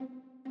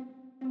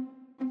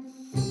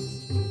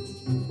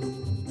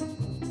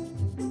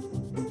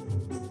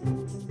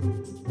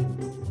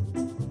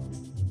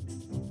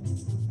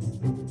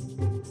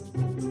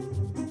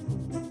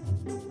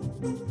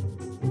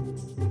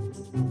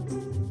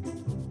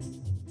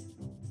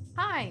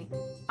Hi,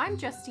 I'm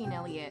Justine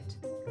Elliott,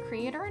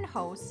 creator and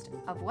host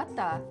of What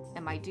the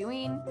Am I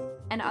Doing?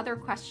 And Other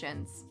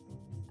Questions,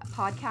 a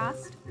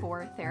podcast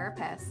for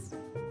therapists.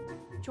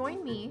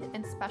 Join me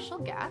and special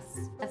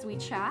guests as we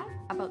chat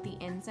about the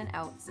ins and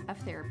outs of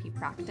therapy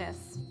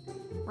practice.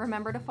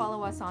 Remember to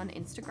follow us on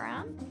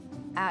Instagram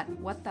at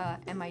What the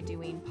Am I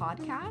Doing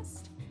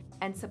podcast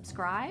and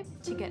subscribe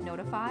to get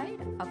notified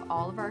of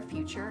all of our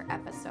future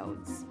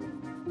episodes.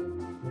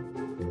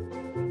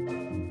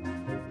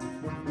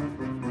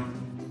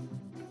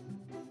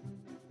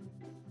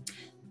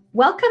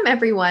 Welcome,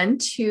 everyone,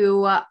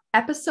 to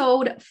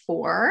episode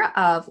 4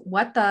 of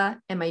What the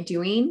Am I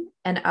Doing?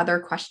 And Other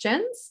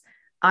Questions.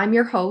 I'm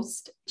your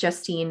host,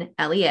 Justine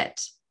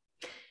Elliott.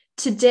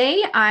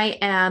 Today, I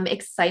am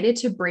excited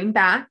to bring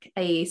back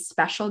a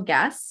special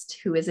guest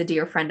who is a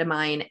dear friend of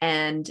mine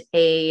and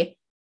a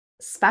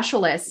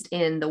specialist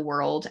in the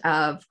world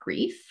of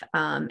grief,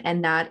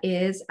 and that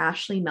is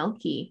Ashley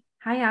Mielke.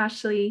 Hi,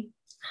 Ashley.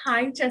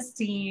 Hi,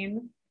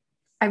 Justine.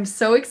 I'm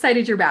so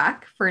excited you're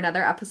back for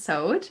another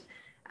episode.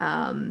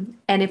 And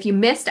if you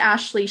missed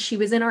Ashley, she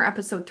was in our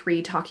episode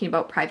 3 talking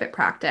about private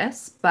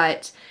practice,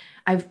 but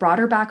I've brought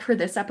her back for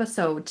this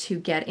episode to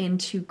get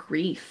into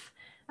grief,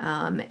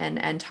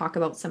 and talk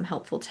about some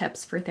helpful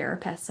tips for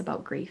therapists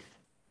about grief.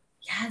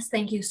 Yes,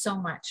 thank you so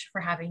much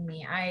for having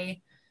me.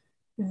 I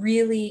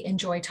really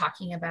enjoy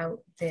talking about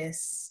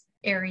this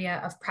area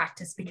of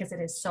practice because it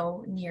is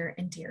so near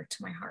and dear to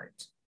my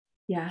heart.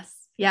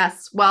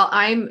 Yes. Well,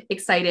 I'm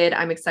excited.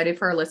 I'm excited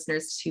for our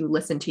listeners to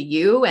listen to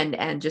you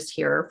and just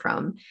hear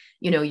from,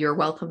 your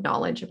wealth of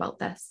knowledge about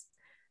this.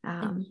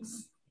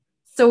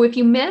 So if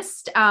you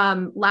missed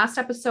last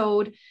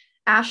episode,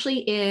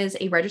 Ashley is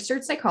a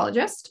registered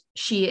psychologist.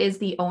 She is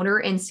the owner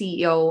and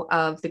CEO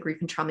of the Grief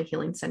and Trauma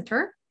Healing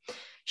Center.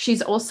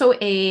 She's also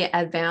an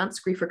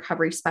advanced grief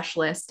recovery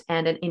specialist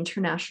and an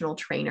international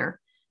trainer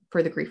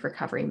for the grief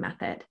recovery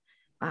method.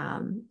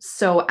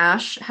 So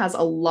Ash has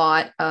a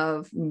lot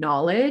of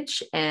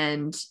knowledge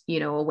and,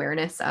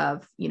 awareness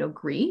of,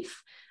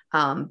 grief,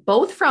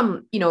 both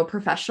from, a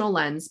professional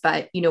lens,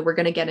 but, we're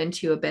going to get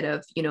into a bit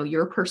of,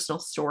 your personal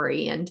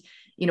story. And,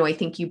 I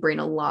think you bring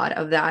a lot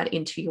of that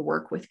into your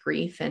work with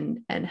grief and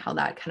how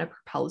that kind of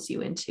propels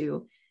you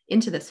into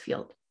this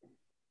field.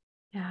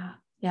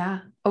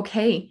 Yeah.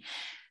 Okay.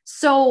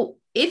 So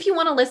if you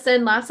want to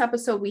listen, last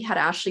episode, we had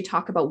Ashley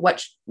talk about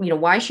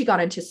why she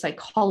got into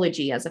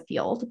psychology as a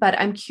field, but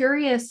I'm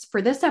curious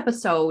for this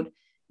episode,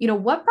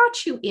 what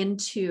brought you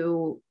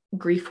into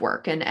grief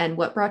work and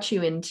what brought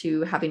you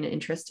into having an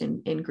interest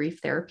in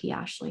grief therapy,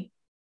 Ashley?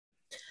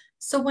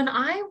 So when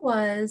I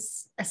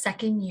was a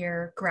second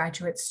year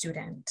graduate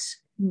student,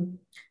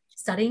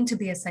 studying to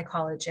be a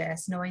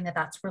psychologist, knowing that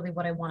that's really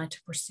what I wanted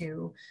to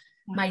pursue,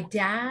 my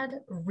dad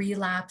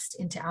relapsed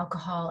into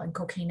alcohol and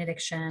cocaine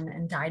addiction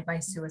and died by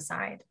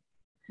suicide.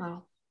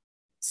 Wow.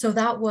 So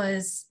that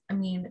was,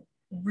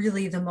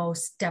 really the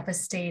most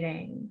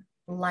devastating,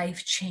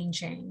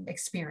 life-changing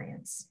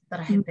experience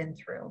that I had been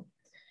through.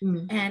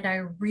 And I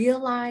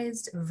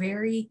realized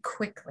very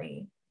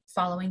quickly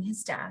following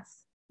his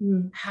death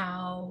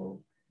how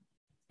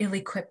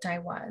ill-equipped I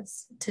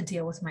was to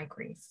deal with my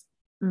grief.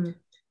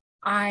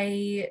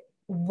 I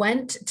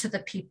went to the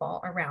people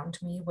around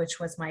me, which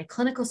was my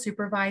clinical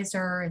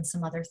supervisor and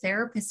some other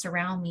therapists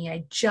around me.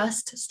 I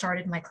just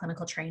started my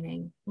clinical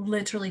training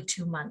literally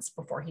 2 months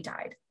before he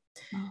died.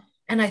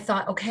 And I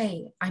thought,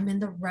 okay, I'm in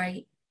the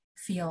right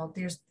field.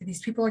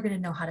 These people are going to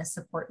know how to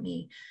support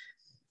me.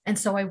 And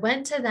so I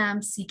went to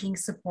them seeking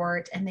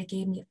support, and they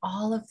gave me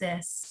all of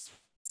this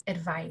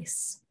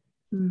advice.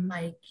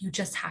 Like, you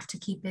just have to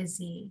keep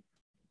busy.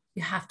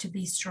 You have to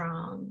be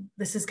strong.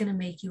 This is going to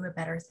make you a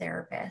better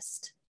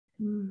therapist.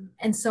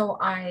 And so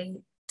I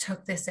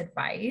took this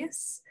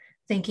advice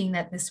thinking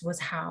that this was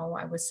how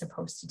I was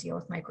supposed to deal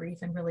with my grief,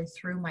 and really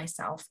threw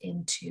myself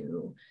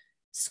into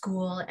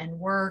school and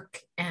work,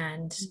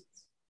 and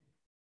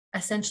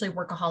essentially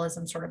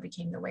workaholism sort of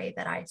became the way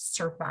that I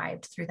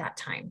survived through that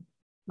time.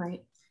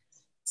 Right.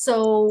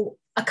 So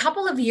a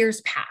couple of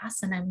years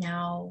pass and I'm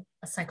now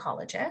a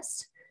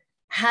psychologist.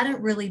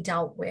 Hadn't really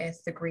dealt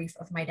with the grief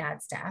of my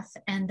dad's death.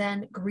 And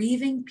then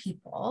grieving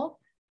people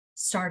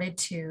started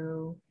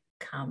to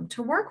come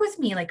to work with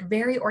me, like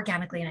very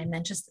organically. And I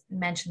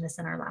mentioned this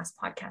in our last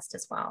podcast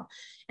as well.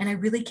 And I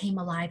really came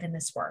alive in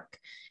this work.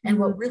 And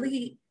what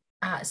really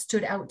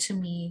stood out to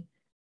me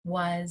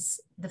was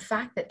the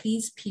fact that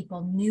these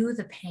people knew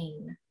the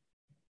pain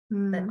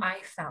that I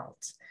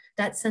felt,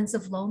 that sense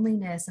of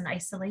loneliness and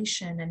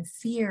isolation and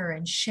fear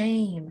and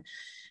shame.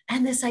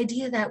 And this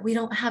idea that we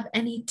don't have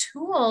any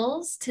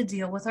tools to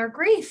deal with our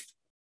grief.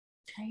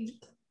 Right.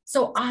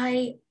 So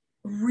I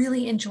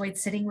really enjoyed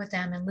sitting with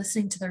them and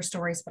listening to their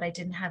stories, but I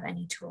didn't have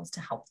any tools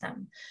to help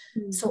them.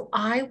 So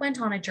I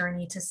went on a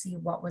journey to see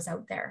what was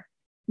out there.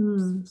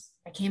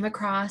 I came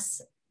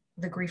across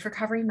the Grief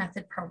Recovery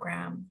Method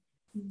program,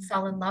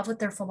 fell in love with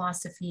their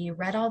philosophy,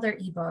 read all their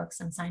ebooks,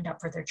 and signed up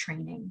for their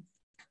training.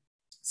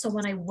 So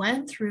when I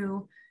went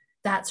through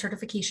that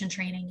certification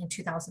training in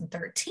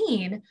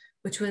 2013,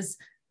 which was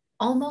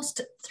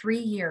almost 3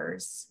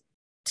 years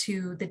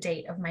to the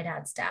date of my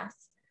dad's death,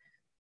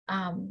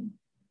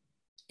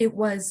 it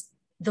was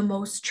the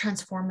most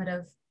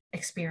transformative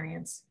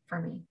experience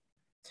for me.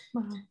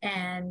 Wow.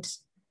 And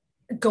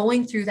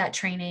going through that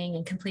training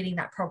and completing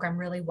that program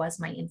really was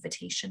my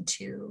invitation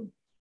to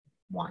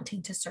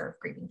wanting to serve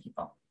grieving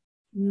people.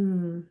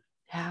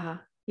 Yeah.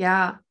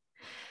 Yeah.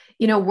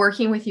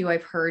 Working with you,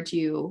 I've heard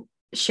you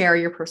share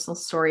your personal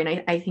story.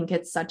 And I think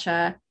it's such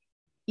a,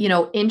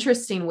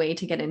 interesting way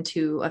to get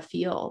into a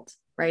field,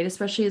 right?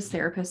 Especially as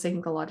therapists. I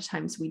think a lot of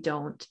times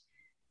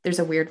there's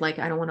a weird,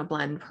 I don't want to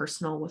blend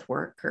personal with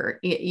work, or,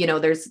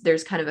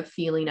 there's kind of a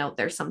feeling out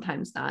there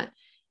sometimes that,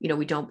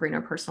 we don't bring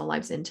our personal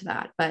lives into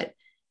that. But,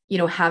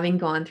 having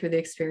gone through the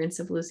experience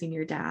of losing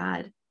your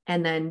dad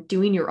and then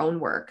doing your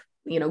own work,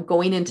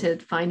 going into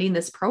finding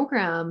this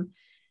program,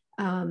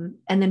 and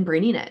then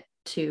bringing it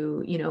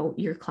to,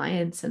 your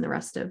clients and the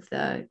rest of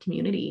the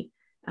community.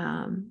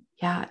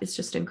 Yeah, it's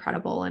just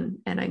incredible. And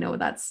I know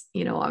that's,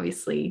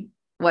 obviously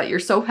what you're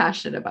so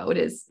passionate about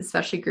is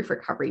especially grief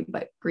recovery,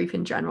 but grief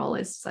in general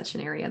is such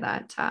an area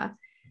that,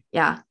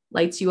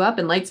 lights you up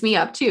and lights me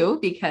up too,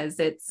 because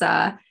it's,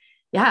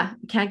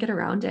 you can't get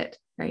around it.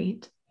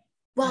 Right.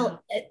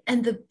 Well,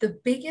 and the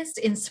biggest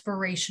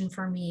inspiration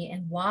for me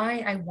and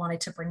why I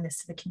wanted to bring this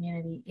to the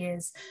community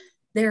is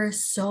there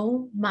is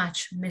so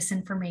much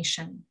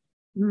misinformation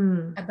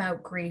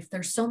about grief.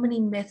 There's so many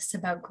myths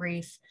about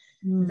grief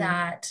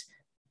that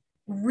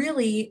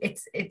really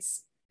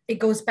it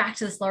goes back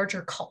to this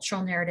larger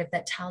cultural narrative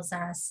that tells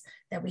us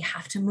that we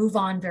have to move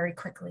on very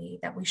quickly,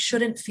 that we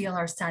shouldn't feel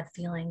our sad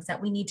feelings,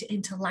 that we need to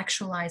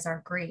intellectualize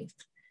our grief.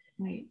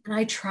 Right. And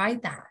I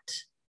tried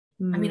that.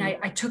 I mean,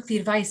 I took the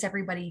advice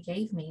everybody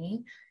gave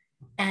me,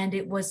 and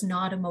it was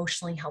not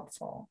emotionally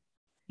helpful.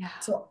 Yeah.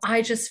 So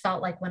I just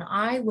felt like when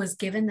I was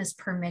given this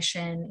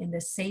permission in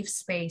this safe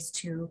space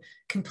to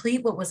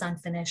complete what was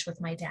unfinished with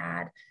my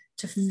dad,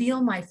 to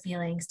feel my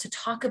feelings, to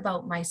talk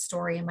about my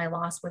story and my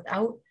loss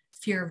without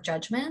fear of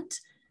judgment,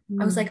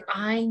 I was like,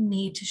 I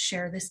need to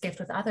share this gift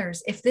with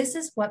others. If this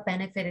is what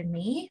benefited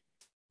me,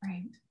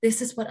 right,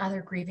 this is what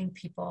other grieving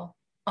people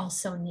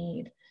also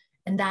need.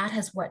 And that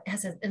has what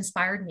has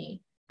inspired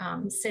me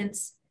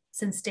since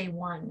day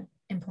one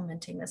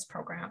implementing this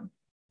program.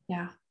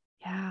 Yeah.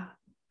 Yeah.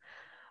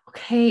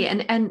 Okay.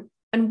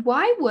 And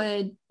why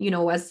would,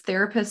 as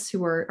therapists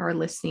who are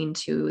listening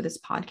to this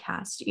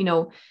podcast,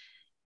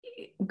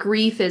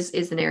 grief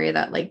is an area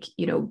that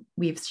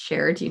we've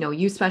shared,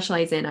 you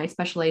specialize in, I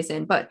specialize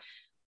in, but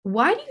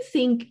why do you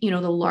think, the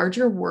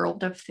larger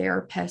world of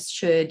therapists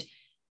should,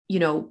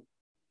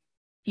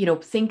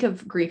 think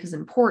of grief as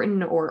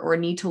important or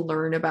need to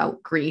learn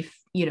about grief,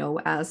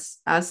 as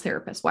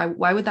therapists?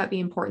 Why would that be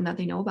important that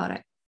they know about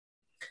it?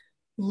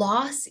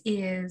 Loss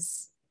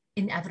is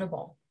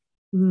inevitable.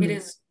 It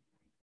is,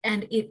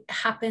 and it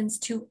happens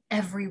to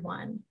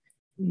everyone.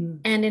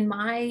 And in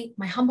my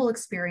humble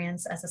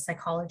experience as a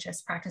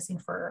psychologist practicing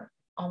for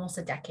almost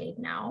a decade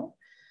now,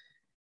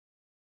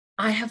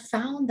 I have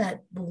found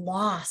that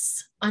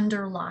loss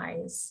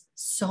underlies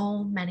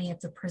so many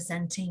of the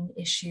presenting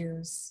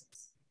issues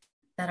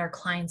that our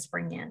clients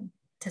bring in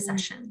to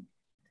session.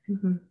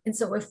 And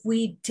so if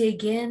we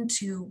dig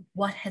into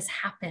what has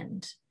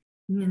happened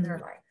in their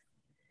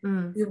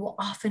life, we will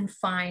often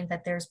find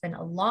that there's been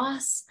a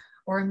loss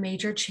or a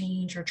major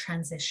change or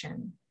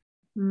transition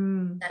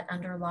that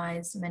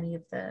underlies many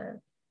of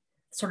the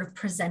sort of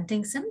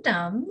presenting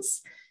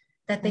symptoms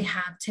that they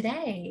have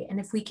today. And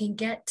if we can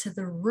get to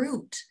the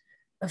root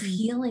of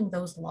healing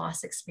those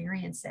loss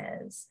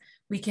experiences,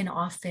 we can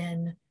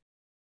often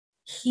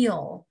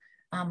heal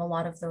a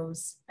lot of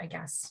those, I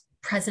guess,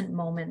 present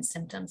moment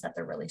symptoms that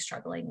they're really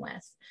struggling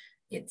with.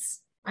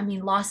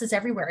 Loss is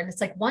everywhere. And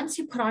it's like, once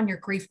you put on your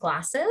grief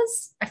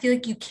glasses, I feel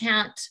like you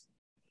can't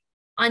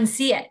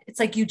unsee it. It's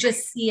like, you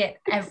just see it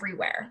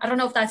everywhere. I don't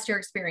know if that's your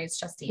experience,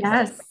 Justine.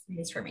 Yes. It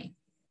is for me.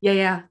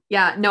 Yeah.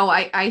 No,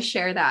 I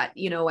share that.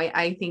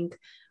 I think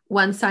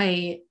once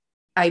I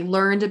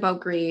learned about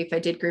grief, I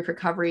did grief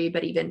recovery,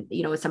 but even,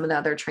 some of the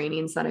other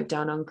trainings that I've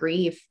done on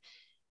grief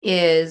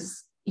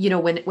is,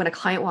 when a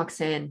client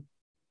walks in,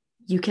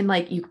 you can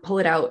you pull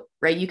it out,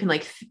 right? You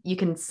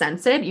can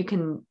sense it. You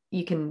can,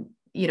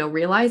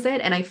 realize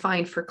it. And I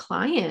find for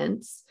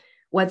clients,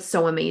 what's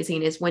so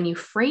amazing is when you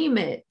frame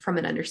it from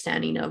an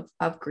understanding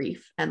of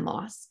grief and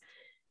loss,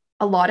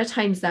 a lot of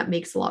times that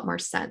makes a lot more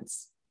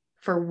sense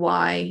for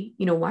why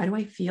do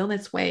I feel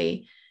this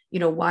way?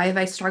 Why have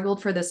I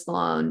struggled for this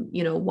long?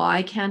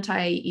 Why can't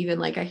I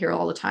even, I hear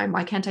all the time,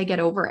 why can't I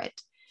get over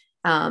it?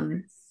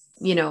 And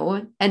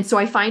so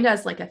I find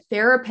as a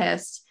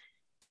therapist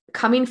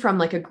coming from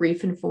a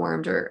grief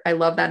informed, or I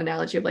love that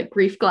analogy of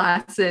grief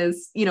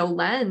glasses,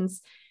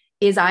 lens,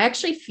 is I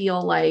actually feel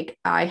like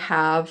I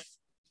have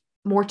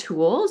more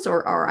tools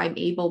or I'm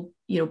able,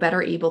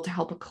 better able to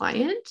help a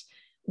client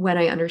when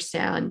I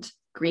understand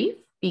grief,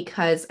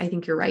 because I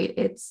think you're right.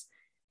 It's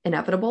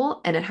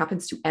inevitable and it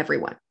happens to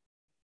everyone,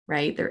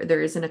 right?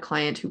 There isn't a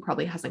client who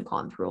probably hasn't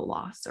gone through a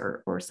loss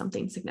or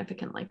something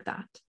significant like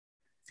that.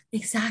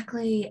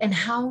 Exactly. And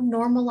how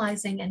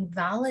normalizing and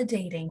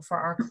validating for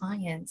our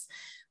clients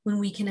when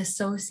we can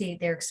associate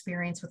their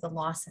experience with the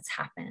loss that's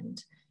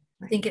happened.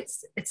 I think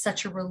it's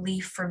such a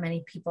relief for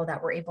many people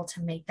that we're able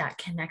to make that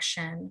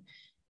connection.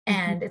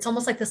 And it's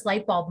almost like this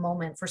light bulb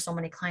moment for so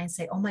many clients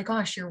say, oh my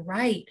gosh, you're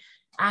right.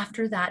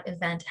 After that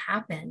event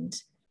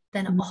happened,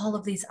 then all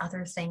of these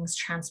other things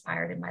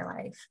transpired in my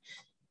life.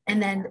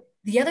 And then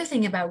the other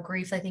thing about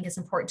grief I think is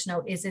important to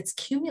note is it's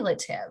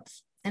cumulative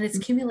and it's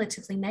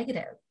cumulatively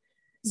negative.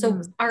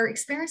 So our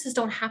experiences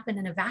don't happen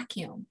in a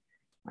vacuum,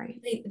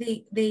 Right.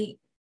 They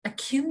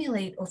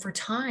accumulate over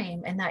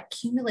time, and that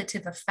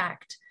cumulative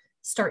effect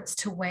starts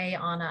to weigh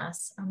on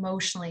us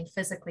emotionally,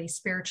 physically,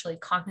 spiritually,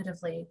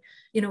 cognitively,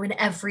 in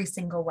every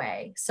single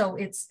way. So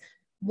it's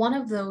one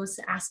of those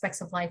aspects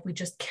of life we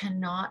just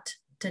cannot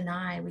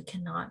deny, we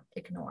cannot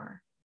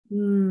ignore.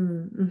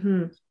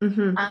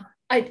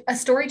 A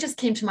story just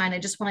came to mind. I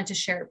just wanted to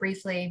share it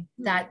briefly,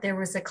 that there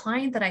was a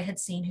client that I had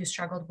seen who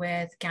struggled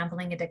with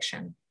gambling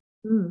addiction.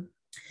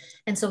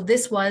 And so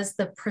this was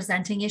the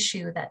presenting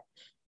issue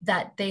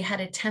that they had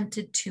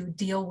attempted to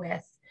deal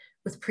with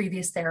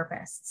previous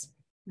therapists.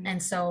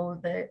 And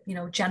so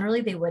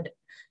generally they would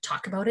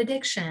talk about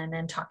addiction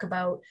and talk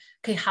about,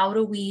 okay, how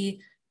do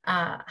we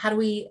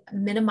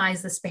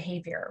minimize this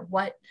behavior?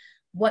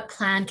 What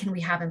plan can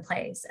we have in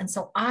place? And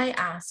so I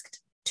asked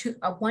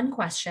one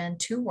question,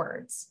 2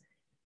 words,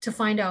 to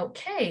find out,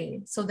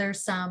 okay, so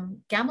there's some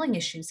gambling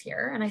issues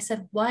here. And I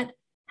said, what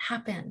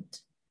happened?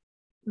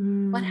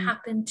 What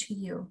happened to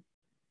you?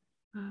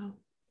 Wow.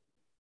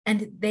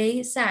 And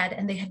they said,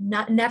 and they had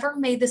never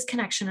made this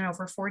connection in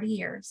over 40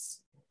 years.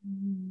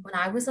 When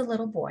I was a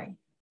little boy,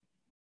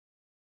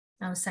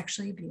 I was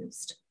sexually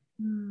abused.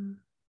 And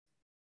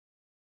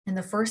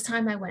the first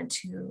time I went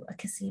to a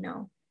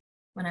casino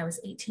when I was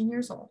 18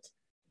 years old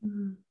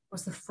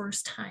was the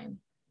first time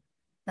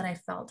that I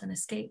felt an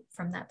escape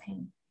from that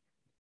pain.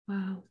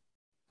 Wow.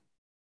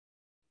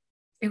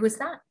 It was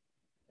that.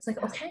 It's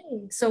like, okay,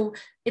 so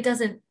it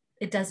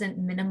doesn't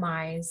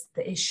minimize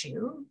the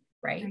issue,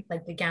 right?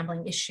 Like the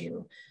gambling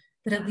issue,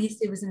 but at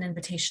least it was an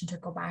invitation to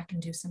go back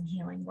and do some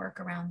healing work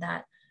around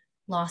that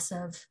loss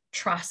of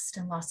trust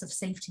and loss of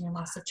safety and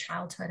loss of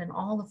childhood and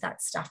all of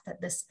that stuff that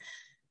this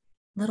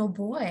little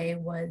boy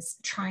was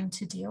trying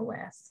to deal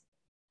with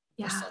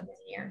for so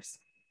many years.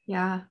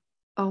 Yeah.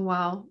 Oh,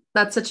 wow.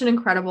 That's such an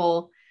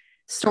incredible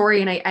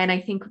story. And I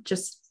think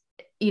just,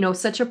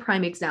 such a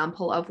prime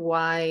example of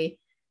why,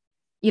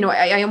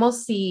 I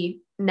almost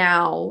see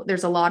now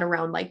there's a lot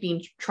around like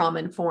being trauma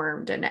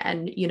informed and,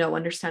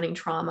 understanding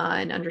trauma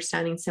and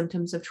understanding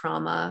symptoms of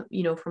trauma,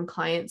 from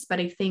clients. But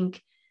I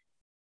think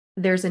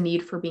there's a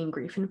need for being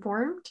grief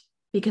informed,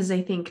 because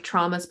I think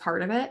trauma is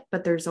part of it,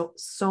 but there's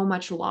so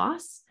much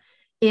loss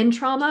in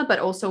trauma, but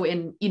also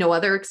in,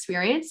 other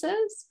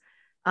experiences,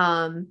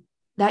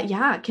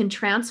 that can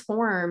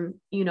transform,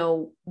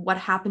 what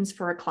happens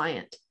for a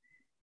client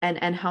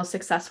and how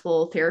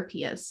successful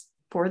therapy is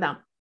for them.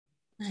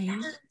 Right?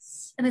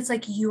 Yes. And it's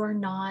like, you are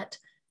not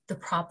the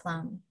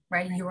problem,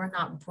 right? You are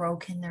not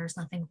broken. There's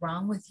nothing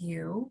wrong with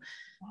you.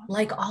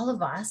 Like all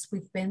of us,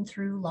 we've been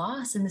through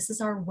loss, and this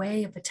is our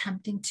way of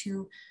attempting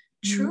to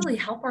truly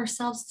help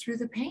ourselves through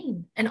the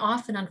pain. And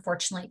often,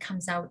 unfortunately, it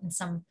comes out in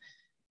some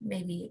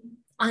maybe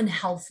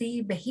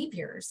unhealthy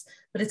behaviors,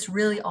 but it's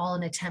really all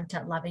an attempt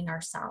at loving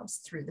ourselves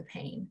through the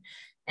pain.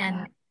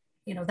 And,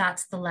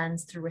 that's the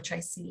lens through which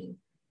I see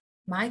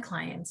my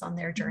clients on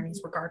their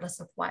journeys, regardless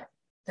of what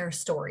their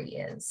story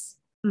is.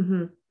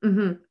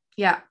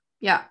 Yeah.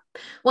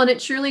 Well, and it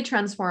truly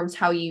transforms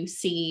how you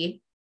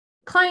see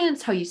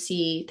clients, how you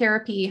see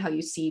therapy, how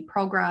you see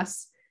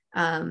progress,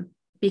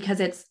 because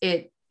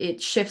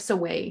it shifts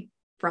away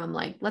from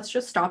like, let's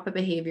just stop a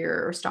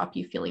behavior or stop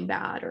you feeling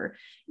bad or,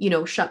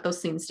 shut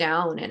those things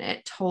down. And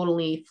it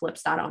totally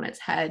flips that on its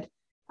head,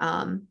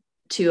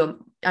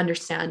 to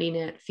understanding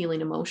it,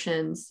 feeling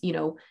emotions,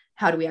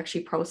 how do we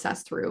actually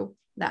process through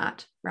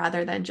that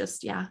rather than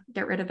just,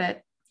 get rid of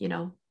it,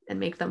 and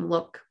make them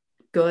look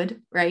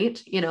good.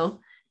 Right.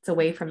 It's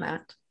away from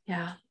that.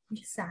 Yeah,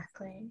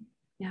 exactly.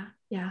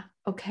 Yeah.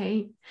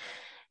 Okay.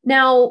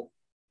 Now,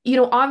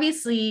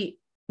 obviously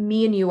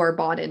me and you are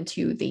bought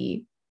into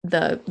the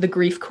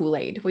grief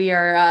Kool-Aid. We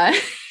are,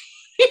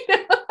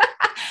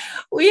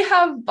 we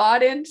have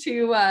bought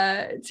into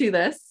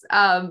this.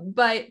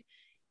 But,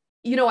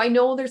 I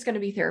know there's going to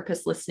be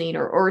therapists listening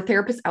or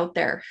therapists out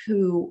there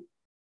who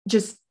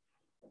just,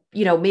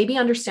 maybe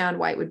understand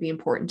why it would be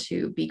important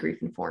to be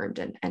grief informed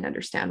and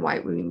understand why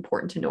it would be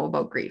important to know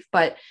about grief.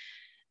 But,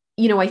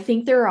 I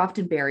think there are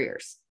often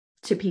barriers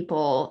to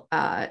people,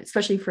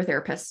 especially for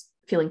therapists,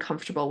 feeling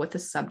comfortable with the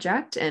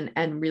subject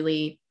and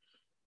really,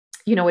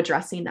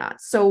 addressing that.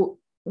 So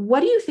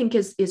what do you think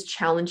is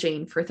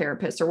challenging for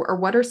therapists, or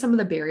what are some of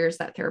the barriers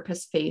that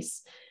therapists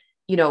face,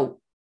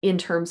 in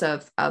terms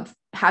of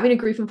having a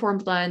grief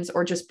informed lens,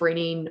 or just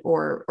bringing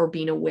or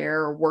being aware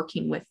or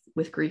working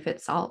with grief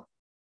itself?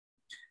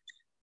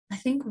 I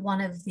think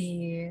one of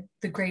the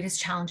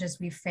greatest challenges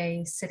we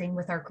face sitting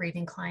with our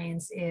grieving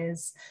clients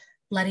is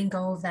letting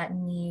go of that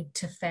need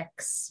to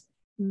fix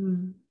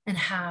and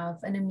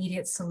have an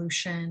immediate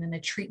solution and a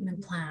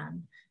treatment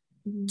plan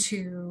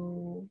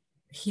to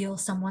heal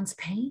someone's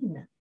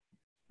pain.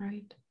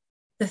 Right.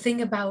 The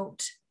thing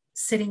about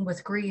sitting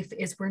with grief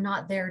is we're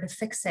not there to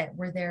fix it.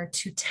 We're there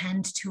to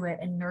tend to it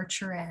and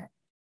nurture it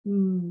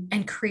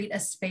and create a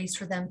space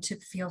for them to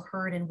feel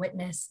heard and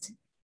witnessed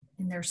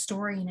in their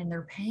story and in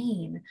their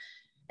pain.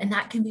 And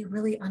that can be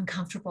really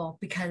uncomfortable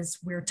because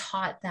we're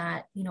taught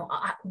that, you know,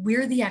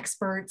 we're the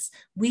experts.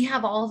 We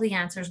have all the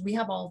answers. We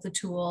have all the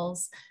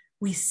tools.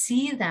 We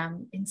see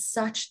them in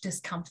such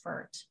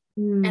discomfort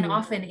and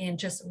often in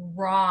just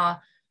raw,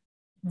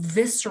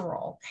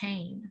 visceral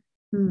pain.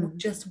 We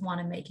just want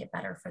to make it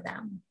better for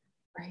them.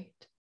 Right.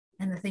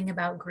 And the thing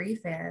about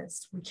grief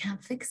is we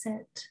can't fix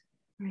it.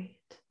 Right.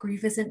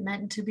 Grief isn't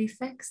meant to be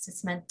fixed.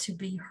 It's meant to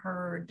be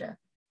heard.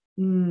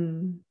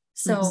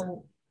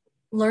 So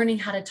learning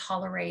how to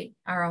tolerate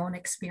our own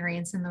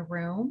experience in the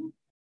room,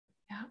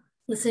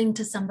 listening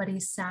to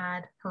somebody's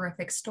sad,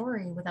 horrific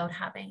story without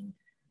having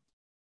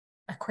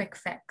a quick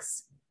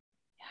fix.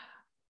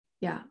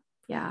 Yeah.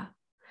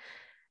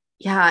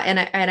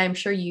 And I'm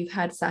sure you've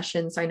had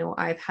sessions. I know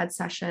I've had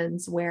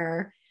sessions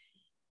where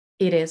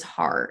it is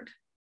hard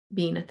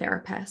being a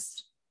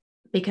therapist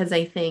because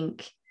I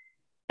think,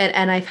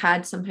 and I've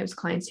had sometimes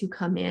clients who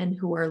come in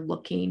who are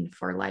looking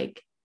for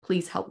like,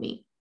 please help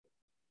me,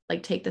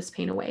 like take this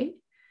pain away.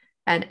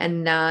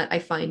 And that I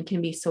find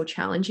can be so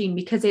challenging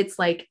because it's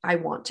like, I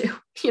want to,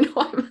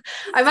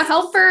 I'm a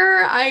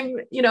helper. I'm,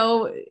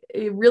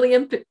 really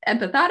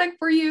empathetic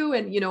for you.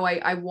 And,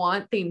 I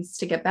want things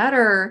to get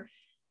better,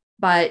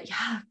 but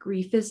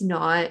grief is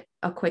not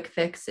a quick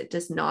fix. It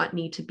does not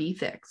need to be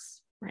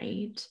fixed.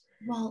 Right.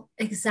 Well,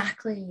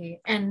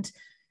 exactly. And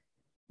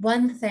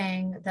one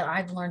thing that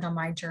I've learned on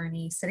my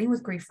journey, sitting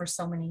with grief for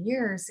so many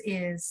years,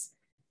 is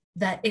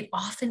that it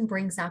often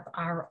brings up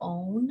our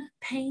own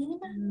pain.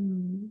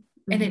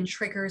 And it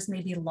triggers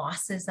maybe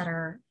losses that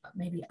are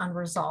maybe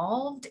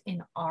unresolved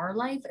in our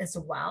life as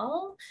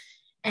well.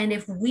 And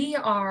if we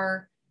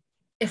are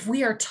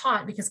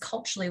taught, because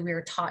culturally we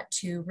are taught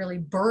to really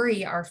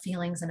bury our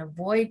feelings and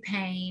avoid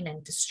pain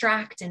and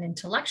distract and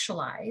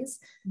intellectualize,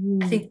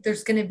 I think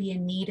there's going to be a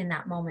need in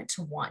that moment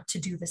to want to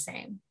do the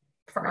same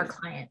for our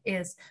client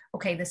is,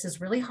 okay, this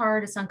is really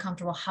hard. It's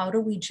uncomfortable. How do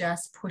we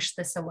just push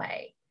this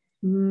away?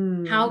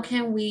 How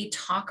can we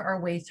talk our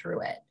way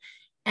through it?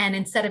 And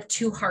instead of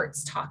two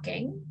hearts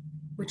talking,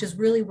 which is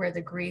really where the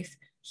grief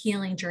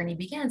healing journey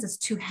begins, is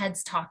two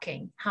heads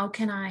talking. How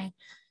can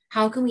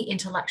we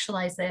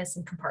intellectualize this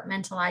and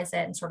compartmentalize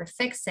it and sort of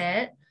fix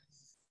it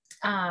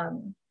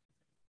and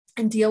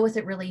deal with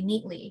it really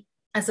neatly,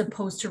 as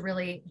opposed to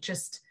really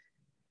just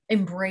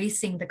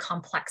embracing the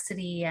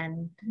complexity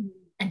and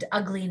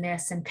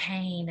ugliness and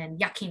pain and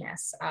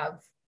yuckiness of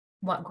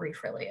what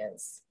grief really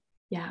is.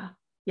 Yeah.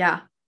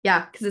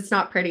 Because it's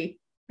not pretty,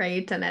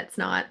 right? And it's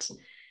not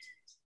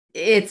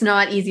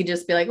easy to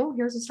just be like, oh,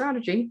 here's a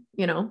strategy,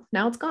 now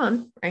it's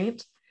gone,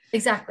 right?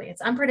 Exactly.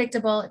 It's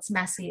unpredictable, it's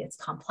messy, it's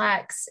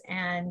complex,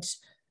 and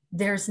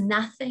there's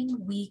nothing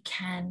we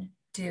can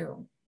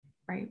do,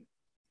 right,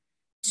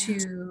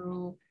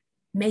 to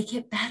make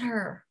it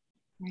better.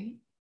 Right.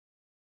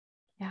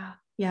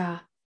 Yeah.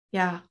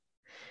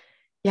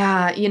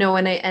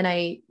 And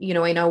I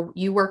know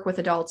you work with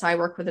adults, I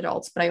work with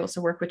adults, but I also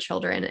work with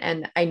children.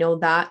 And I know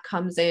that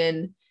comes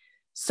in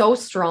so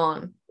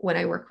strong when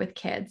I work with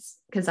kids,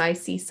 because I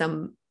see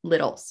some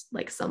littles,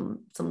 like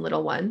some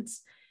little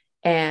ones.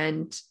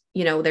 And,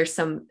 there's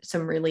some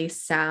really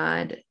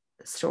sad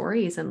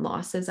stories and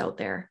losses out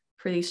there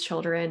for these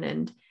children.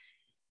 And,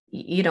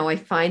 I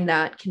find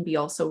that can be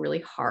also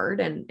really hard.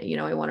 And,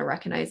 I want to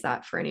recognize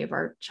that for any of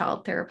our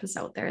child therapists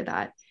out there,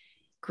 that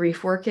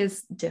grief work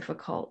is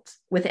difficult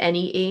with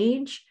any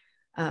age.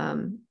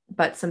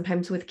 But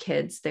sometimes with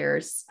kids,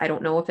 I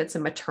don't know if it's a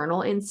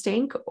maternal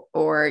instinct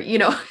or,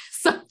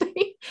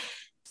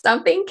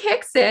 something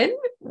kicks in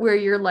where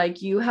you're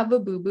like, you have a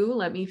boo-boo,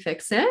 let me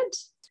fix it.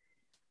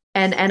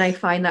 And I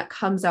find that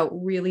comes out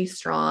really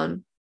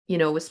strong,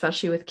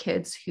 especially with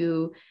kids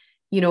who,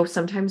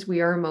 sometimes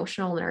we are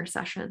emotional in our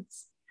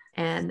sessions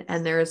and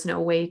there is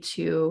no way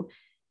to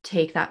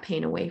take that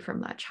pain away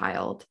from that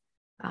child,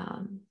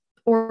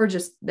 or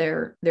just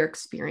their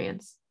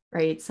experience,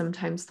 right?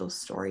 Sometimes those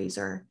stories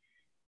are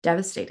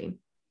devastating.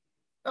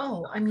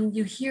 Oh, I mean,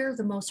 you hear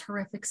the most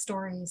horrific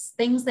stories,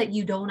 things that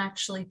you don't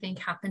actually think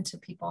happen to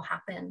people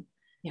happen.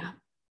 Yeah.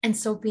 And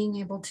so being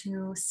able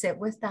to sit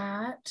with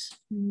that,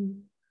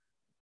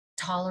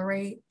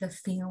 tolerate the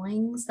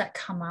feelings that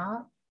come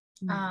up,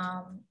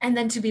 and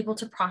then to be able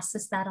to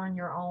process that on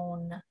your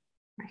own,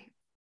 right,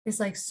 is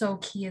like so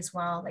key as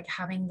well. Like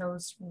having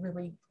those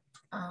really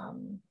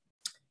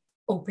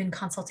open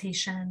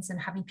consultations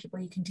and having people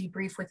you can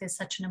debrief with is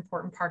such an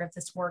important part of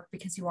this work,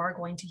 because you are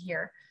going to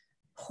hear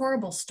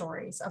horrible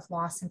stories of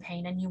loss and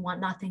pain, and you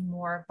want nothing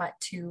more but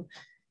to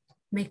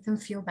make them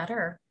feel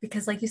better,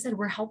 because like you said,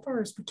 we're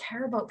helpers, we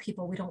care about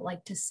people, we don't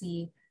like to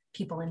see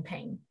people in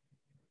pain.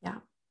 Yeah,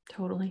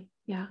 totally.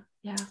 Yeah.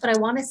 But I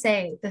want to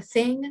say the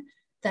thing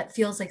that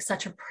feels like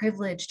such a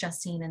privilege,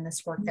 Justine, in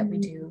this work that we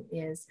do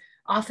is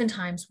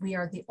oftentimes we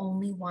are the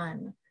only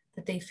one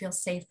that they feel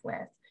safe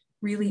with,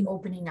 really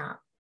opening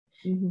up.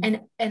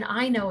 And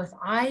I know if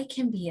I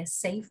can be a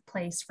safe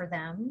place for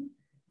them,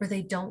 where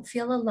they don't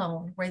feel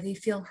alone, where they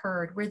feel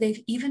heard, where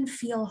they even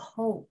feel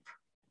hope,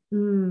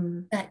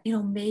 that, you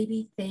know,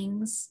 maybe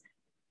things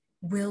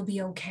will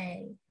be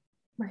okay.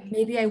 Right.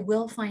 Maybe I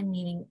will find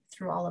meaning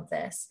through all of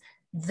this.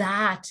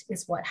 That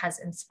is what has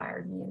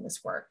inspired me in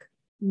this work.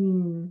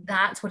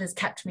 That's what has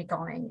kept me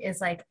going,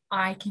 is like,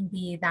 I can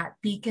be that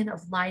beacon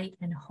of light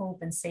and hope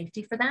and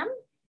safety for them.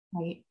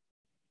 Right.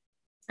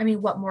 I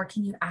mean, what more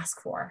can you ask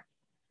for?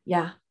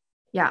 Yeah.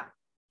 Yeah.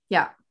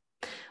 Yeah.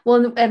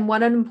 Well, and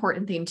what an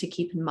important thing to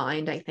keep in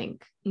mind, I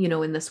think, you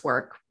know, in this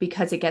work,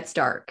 because it gets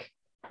dark,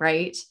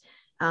 right?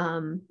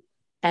 And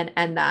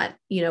that,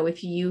 you know,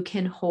 if you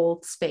can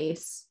hold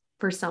space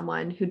for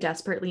someone who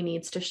desperately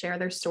needs to share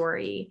their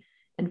story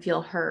and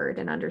feel heard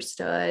and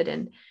understood,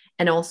 and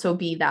also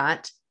be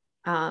that,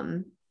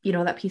 you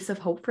know, that piece of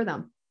hope for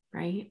them,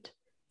 right?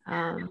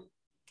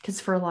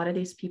 Because for a lot of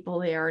these people,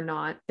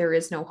 there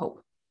is no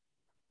hope,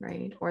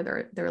 right? Or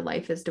their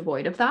life is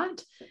devoid of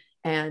that.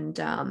 And,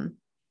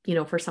 you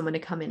know, for someone to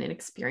come in and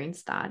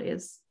experience that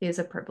is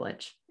a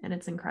privilege, and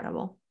it's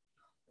incredible.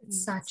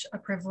 It's such a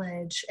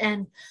privilege.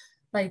 And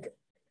like,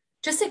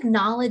 just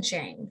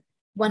acknowledging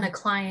when a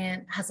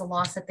client has a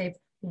loss, that they've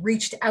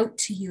reached out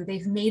to you,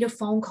 they've made a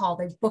phone call,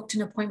 they've booked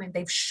an appointment,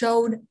 they've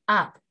showed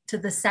up to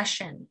the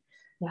session.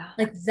 Yeah.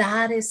 Like,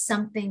 that is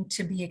something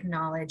to be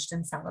acknowledged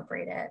and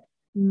celebrated.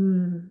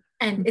 And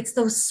it's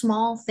those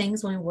small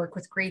things when we work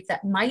with grief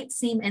that might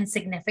seem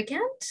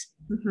insignificant,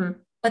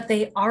 but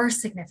they are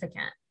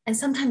significant. And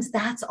sometimes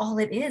that's all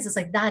it is. It's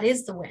like, that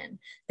is the win.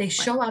 They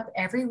show up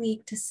every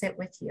week to sit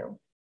with you.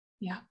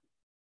 Yeah.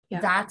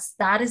 Yeah.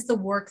 That is the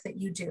work that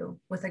you do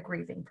with a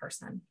grieving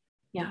person.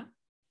 Yeah.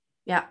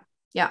 Yeah.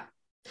 Yeah.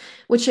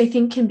 Which I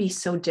think can be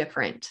so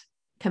different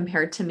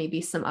compared to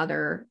maybe some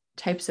other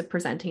types of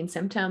presenting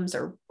symptoms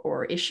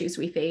or issues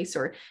we face,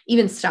 or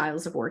even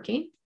styles of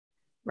working,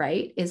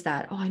 right? Is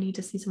that, oh, I need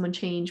to see someone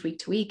change week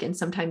to week. And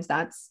sometimes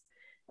that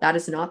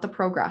is not the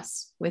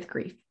progress with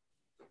grief,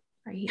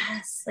 right?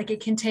 Yes. Like,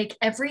 it can take,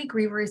 every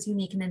griever is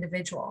unique and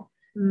individual.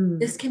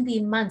 This can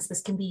be months,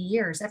 this can be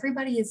years.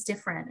 Everybody is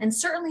different. And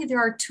certainly there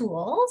are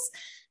tools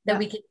that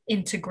we can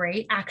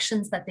integrate,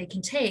 actions that they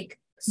can take,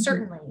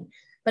 certainly.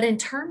 But in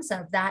terms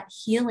of that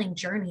healing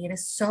journey, it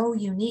is so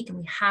unique, and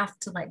we have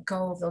to let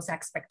go of those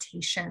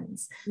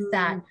expectations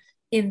that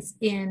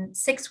in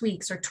 6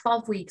 weeks or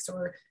 12 weeks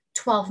or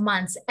 12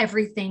 months,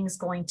 everything's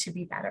going to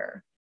be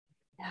better.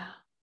 Yeah.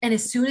 And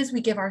as soon as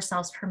we give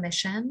ourselves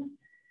permission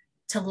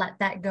to let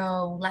that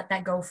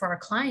go for our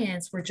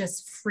clients, we're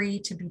just free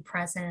to be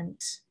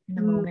present in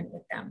the moment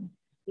with them.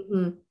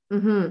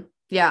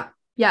 Yeah.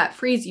 Yeah. It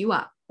frees you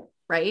up,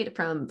 right?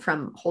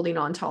 From holding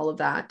on to all of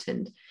that,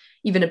 and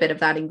even a bit of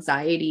that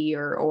anxiety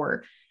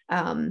or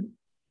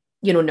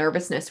you know,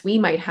 nervousness we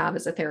might have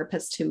as a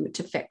therapist to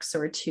fix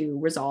or to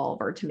resolve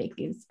or to make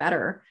things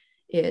better.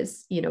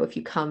 Is, you know, if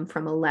you come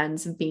from a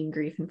lens of being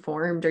grief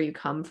informed, or you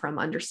come from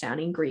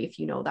understanding grief,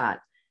 you know, that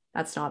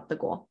that's not the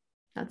goal.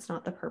 That's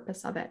not the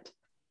purpose of it.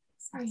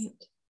 Right.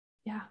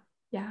 Yeah.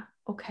 Yeah.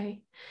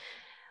 Okay.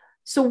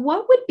 So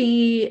what would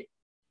be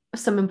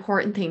some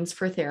important things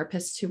for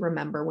therapists to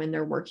remember when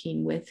they're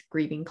working with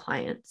grieving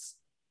clients?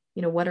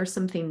 You know, what are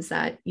some things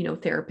that, you know,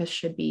 therapists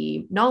should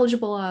be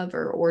knowledgeable of,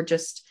 or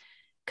just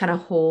kind of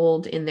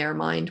hold in their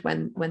mind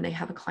when they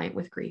have a client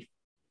with grief?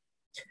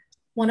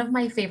 One of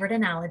my favorite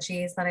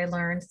analogies that I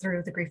learned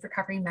through the grief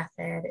recovery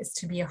method is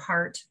to be a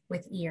heart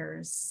with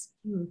ears.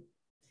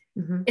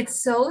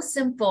 It's so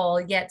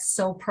simple, yet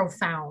so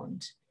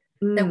profound.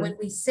 That when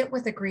we sit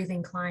with a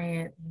grieving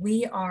client,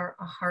 we are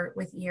a heart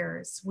with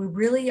ears. We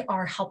really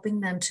are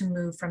helping them to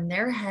move from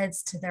their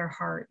heads to their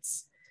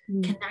hearts,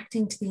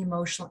 connecting to the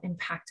emotional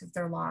impact of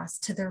their loss,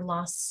 to their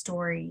lost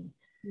story.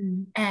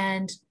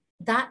 And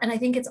I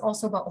think it's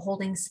also about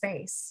holding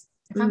space.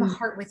 If I'm a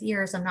heart with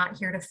ears, I'm not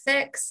here to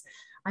fix.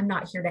 I'm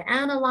not here to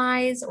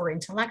analyze or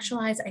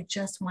intellectualize. I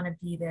just want to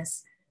be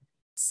this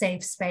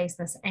safe space,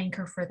 this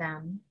anchor for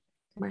them,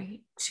 right,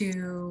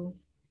 to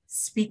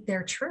speak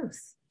their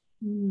truth.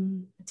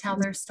 Tell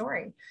their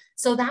story.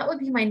 So that would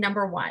be my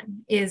number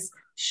one, is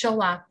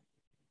show up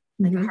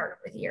like a heart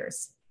with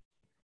ears.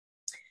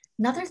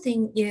 Another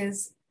thing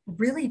is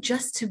really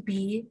just to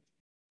be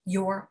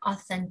your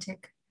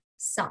authentic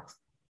self.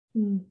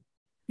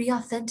 Be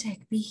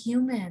authentic, be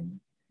human.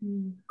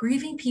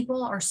 Grieving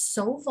people are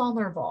so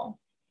vulnerable,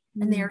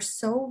 and they are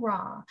so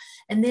raw,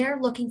 and they're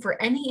looking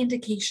for any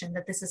indication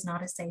that this is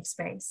not a safe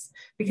space,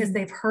 because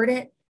they've heard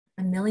it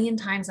a million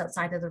times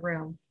outside of the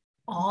room.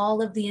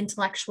 All of the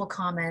intellectual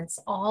comments,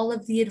 all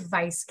of the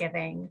advice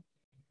giving,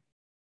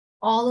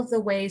 all of the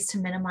ways to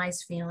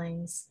minimize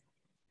feelings.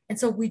 And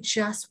so we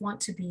just want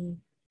to be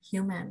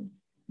human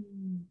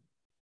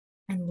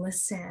and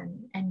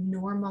listen and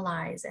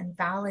normalize and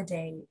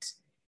validate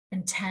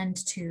and tend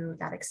to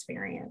that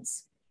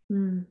experience.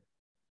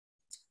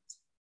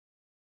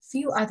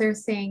 Few other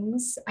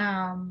things.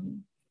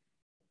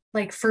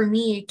 like for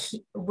me,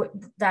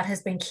 that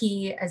has been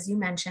key, as you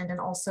mentioned, and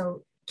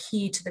also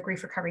key to the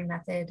grief recovery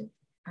method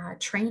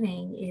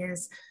training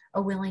is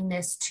a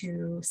willingness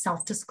to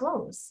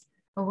self-disclose,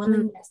 a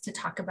willingness to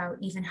talk about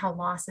even how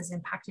loss has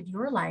impacted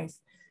your life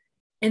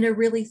in a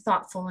really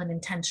thoughtful and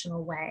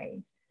intentional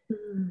way.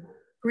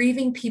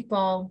 Grieving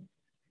people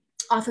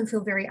often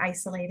feel very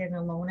isolated and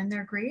alone in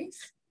their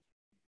grief.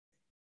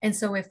 And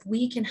so if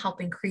we can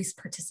help increase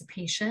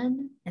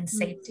participation and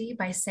safety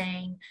by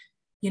saying,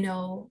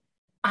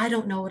 I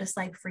don't know what it's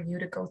like for you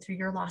to go through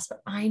your loss,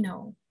 but I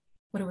know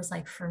what it was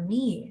like for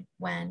me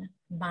when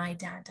my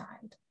dad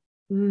died.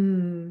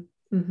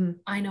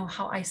 I know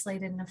how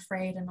isolated and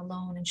afraid and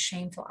alone and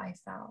shameful I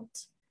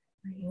felt.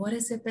 What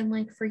has it been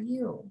like for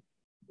you?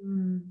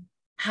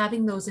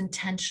 Having those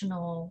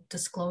intentional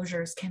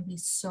disclosures can be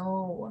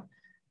so,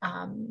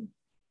 I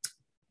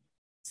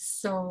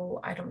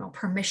don't know,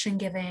 permission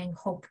giving,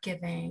 hope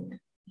giving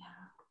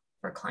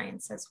for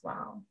clients as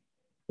well.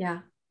 Yeah.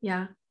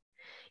 Yeah.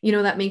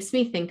 That makes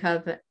me think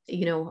of,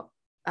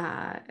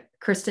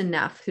 Kristen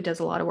Neff, who does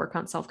a lot of work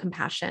on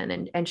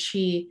self-compassion, and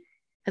she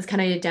has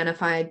kind of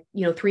identified,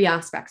 3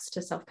 aspects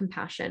to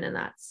self-compassion, and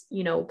that's,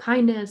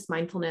 kindness,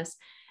 mindfulness,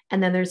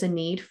 and then there's a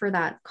need for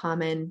that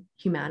common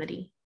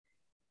humanity.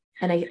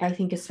 And I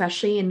think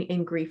especially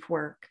in grief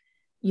work,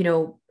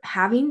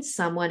 having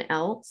someone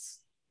else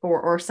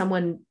or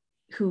someone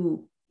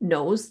who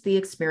knows the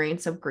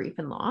experience of grief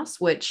and loss,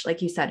 which,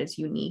 like you said, is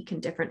unique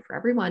and different for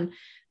everyone,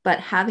 but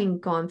having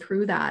gone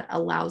through that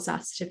allows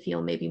us to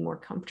feel maybe more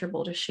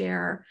comfortable to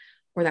share,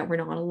 or that we're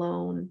not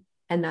alone,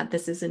 and that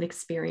this is an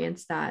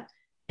experience that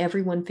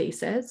everyone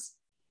faces,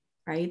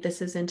 right?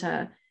 This isn't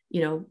a,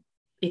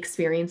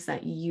 experience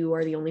that you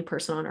are the only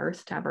person on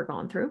earth to ever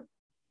gone through,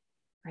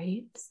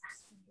 right?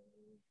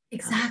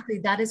 Exactly.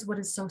 That is what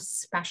is so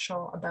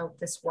special about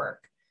this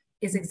work,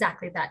 is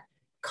exactly that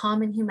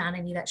common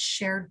humanity, that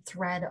shared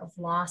thread of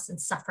loss and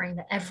suffering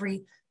that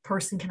every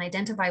person can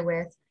identify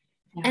with.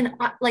 And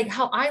like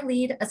how I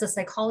lead as a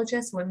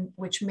psychologist,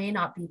 which may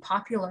not be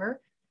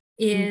popular,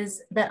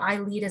 is that I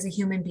lead as a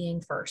human being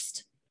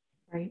first.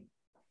 Right.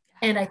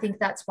 And I think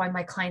that's why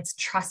my clients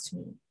trust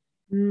me.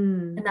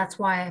 And that's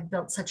why I've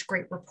built such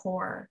great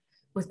rapport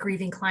with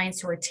grieving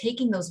clients who are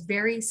taking those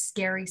very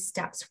scary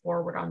steps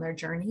forward on their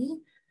journey,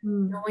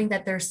 knowing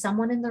that there's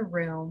someone in the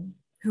room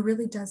who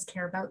really does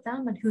care about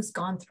them and who's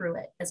gone through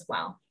it as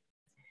well.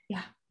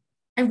 Yeah.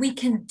 And we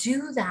can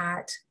do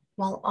that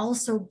while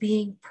also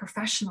being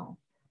professional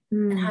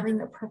and having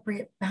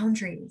appropriate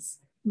boundaries.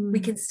 We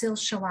can still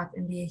show up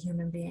and be a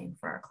human being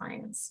for our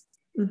clients.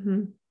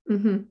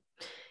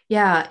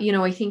 Yeah.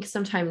 I think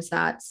sometimes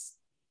that's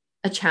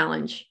a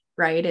challenge,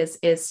 right?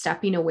 Is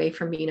stepping away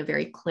from being a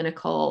very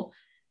clinical,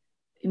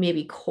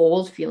 maybe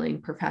cold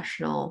feeling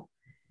professional.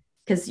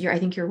 Because I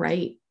think you're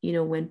right.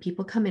 When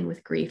people come in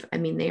with grief, I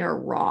mean, they are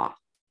raw.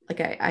 Like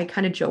I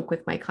kind of joke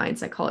with my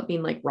clients. I call it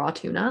being like raw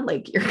tuna.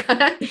 Like you're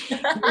kind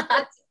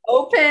of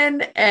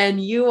open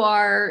and you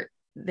are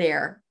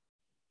there.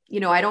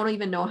 I don't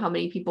even know how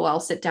many people I'll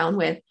sit down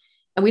with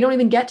and we don't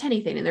even get to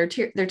anything and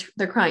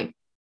they're crying.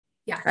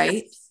 Yeah.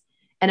 Right.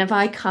 And if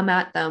I come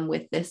at them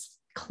with this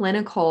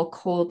clinical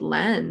cold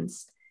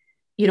lens,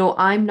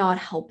 I'm not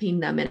helping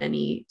them in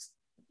any,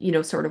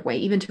 sort of way,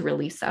 even to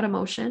release that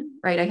emotion.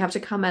 Right. I have to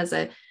come as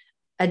a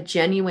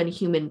genuine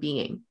human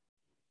being.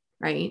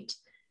 Right.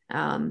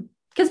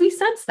 Because we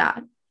sense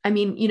that. I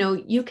mean,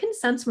 you can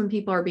sense when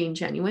people are being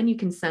genuine. You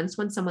can sense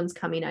when someone's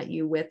coming at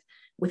you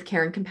with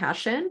care and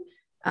compassion.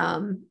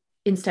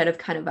 Instead of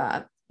kind of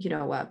a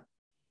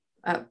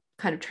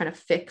kind of trying to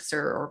fix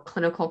or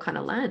clinical kind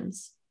of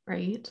lens,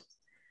 right?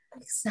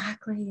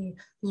 Exactly.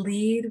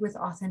 Lead with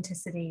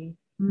authenticity.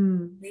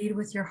 Lead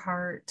with your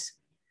heart.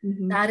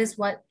 That's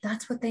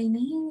what they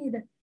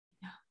need.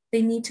 Yeah.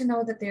 They need to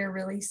know that they're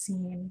really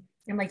seen.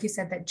 And like you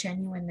said, that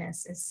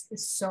genuineness is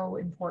so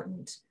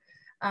important.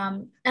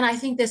 And I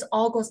think this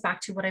all goes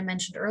back to what I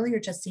mentioned earlier,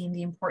 Justine,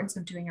 the importance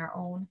of doing our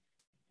own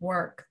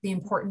work, the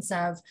importance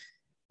of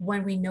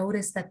when we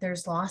notice that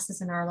there's losses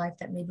in our life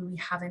that maybe we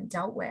haven't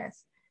dealt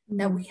with,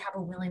 that we have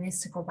a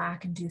willingness to go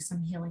back and do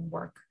some healing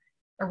work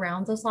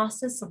around those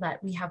losses so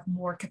that we have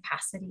more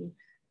capacity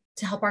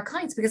to help our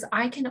clients, because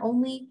I can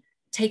only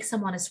take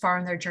someone as far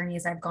in their journey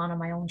as I've gone on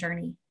my own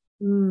journey.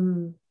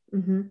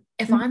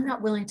 If I'm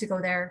not willing to go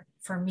there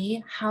for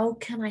me, how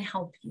can I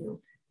help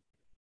you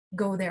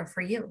go there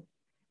for you?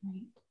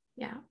 Right.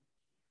 Yeah.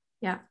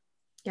 Yeah.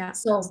 Yeah.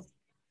 So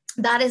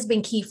that has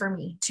been key for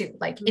me too,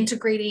 like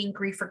integrating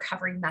grief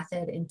recovery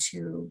method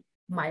into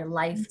my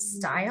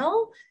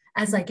lifestyle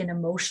as like an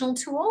emotional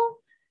tool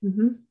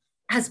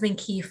has been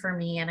key for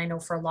me. And I know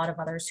for a lot of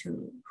others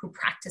who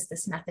practice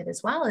this method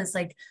as well, is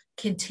like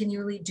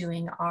continually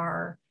doing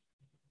our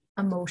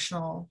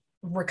emotional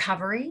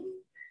recovery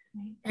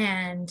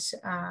and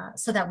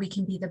so that we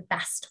can be the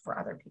best for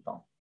other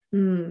people.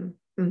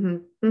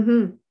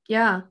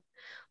 Yeah.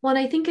 Well,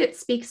 and I think it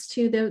speaks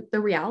to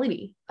the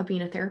reality of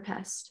being a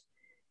therapist.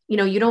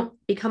 You don't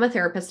become a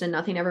therapist and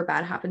nothing ever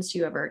bad happens to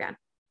you ever again.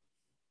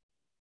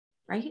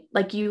 Right?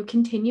 Like you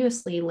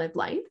continuously live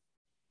life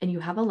and you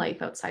have a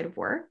life outside of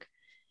work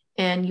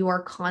and you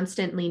are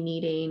constantly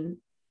needing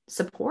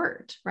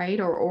support, right?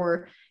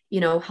 Or,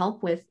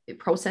 help with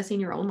processing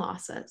your own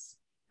losses,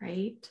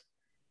 right?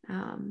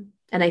 And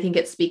I think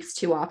it speaks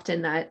to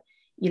often that,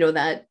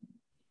 that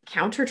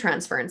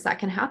countertransference that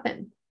can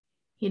happen.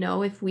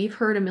 If we've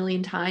heard a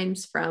million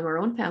times from our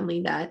own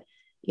family that,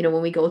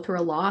 when we go through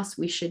a loss,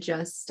 we should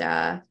just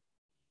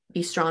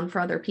be strong for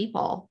other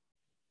people,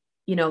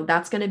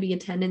 that's going to be a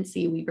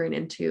tendency we bring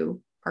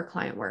into our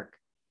client work,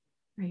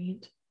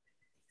 right?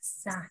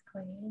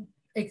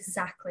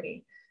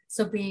 Exactly.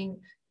 So being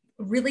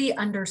really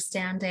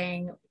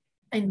understanding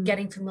and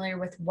getting familiar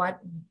with what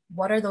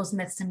are those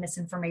myths and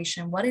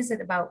misinformation? What is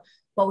it about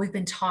what we've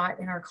been taught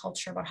in our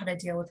culture about how to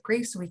deal with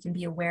grief, so we can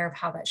be aware of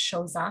how that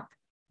shows up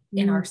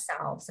in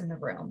ourselves, in the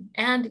room,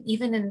 and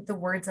even in the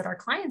words that our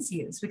clients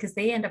use, because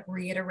they end up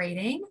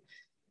reiterating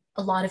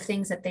a lot of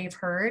things that they've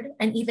heard,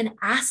 and even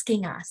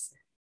asking us,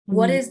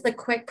 what is the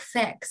quick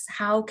fix?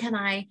 How can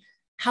I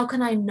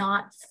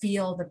not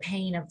feel the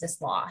pain of this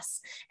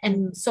loss?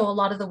 And so a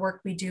lot of the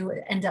work we do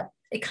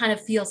it kind of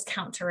feels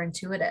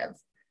counterintuitive,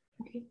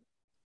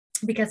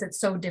 because it's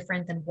so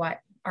different than what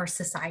our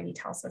society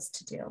tells us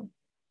to do.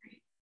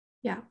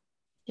 Yeah.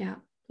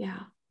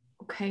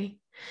 Okay.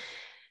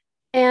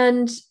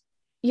 And,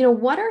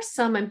 what are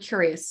some, I'm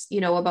curious,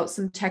 about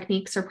some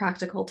techniques or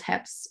practical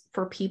tips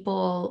for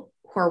people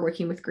who are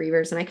working with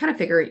grievers. And I kind of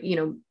figure,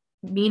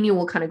 me and you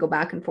will kind of go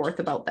back and forth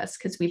about this,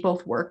 because we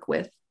both work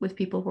with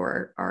people who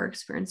are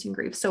experiencing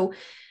grief. So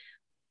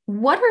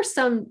what are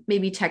some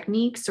maybe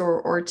techniques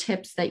or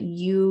tips that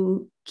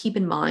you keep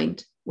in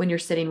mind when you're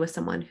sitting with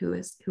someone who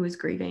is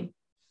grieving?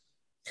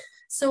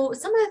 So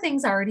some of the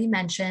things I already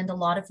mentioned, a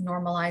lot of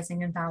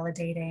normalizing and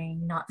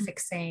validating, not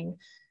fixing,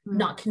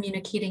 not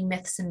communicating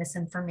myths and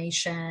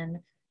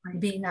misinformation,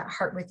 being that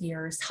heart with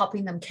ears,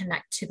 helping them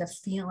connect to the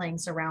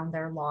feelings around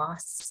their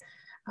loss.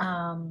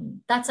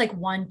 That's like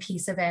one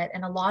piece of it.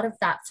 And a lot of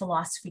that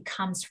philosophy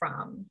comes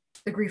from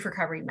the grief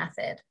recovery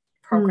method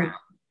program.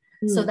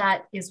 So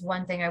that is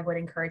one thing I would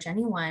encourage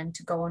anyone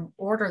to go and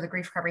order the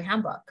Grief Recovery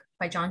Handbook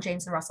by John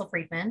James and Russell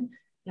Friedman.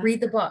 Read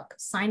the book,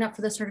 sign up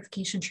for the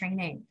certification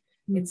training.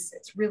 It's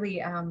really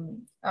a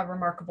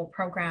remarkable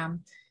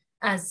program,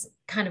 as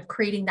kind of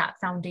creating that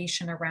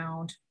foundation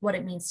around what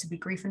it means to be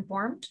grief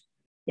informed.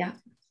 Yeah.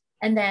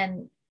 And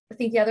then I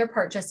think the other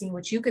part, Justine,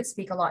 which you could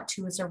speak a lot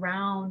to, is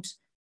around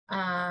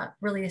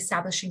really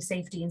establishing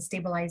safety and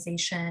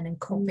stabilization and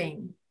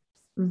coping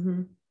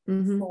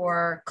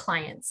for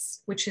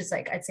clients, which is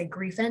like, I'd say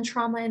grief and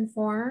trauma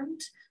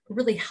informed,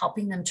 really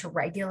helping them to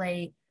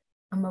regulate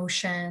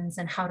emotions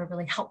and how to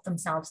really help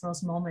themselves in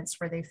those moments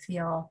where they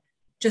feel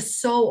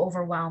just so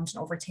overwhelmed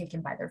and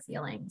overtaken by their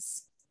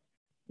feelings.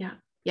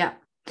 Yeah.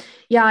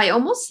 I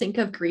almost think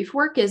of grief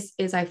work is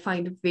I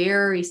find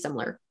very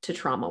similar to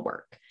trauma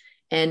work.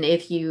 And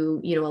if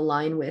you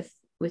align with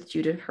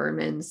Judith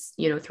Herman's,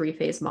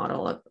 3-phase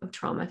model of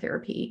trauma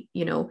therapy,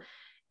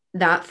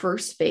 that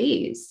first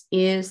phase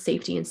is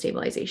safety and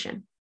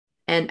stabilization.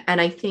 And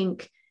I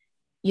think,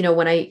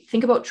 when I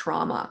think about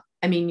trauma,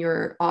 I mean,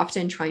 you're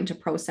often trying to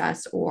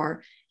process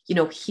or,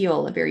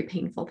 heal a very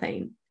painful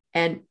thing.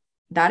 And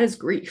that is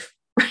grief,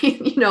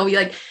 right?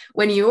 Like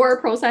when you are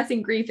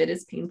processing grief, it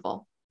is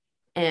painful.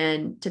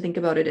 And to think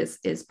about it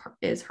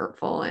is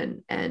hurtful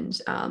and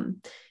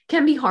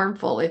can be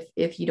harmful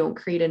if you don't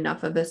create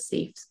enough of a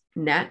safe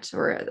net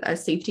or a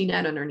safety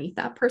net underneath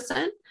that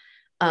person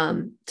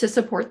to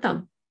support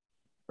them,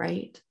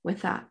 right?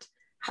 With that.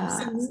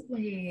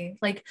 Absolutely.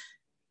 Like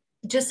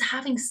just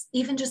having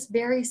even just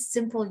very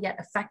simple yet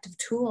effective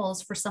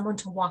tools for someone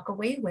to walk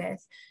away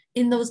with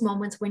in those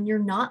moments when you're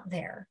not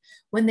there,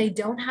 when they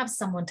don't have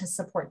someone to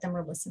support them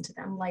or listen to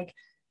them. Like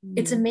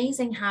it's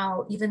amazing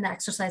how even the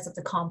exercise of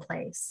the calm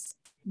place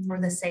or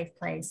the safe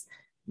place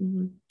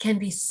can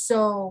be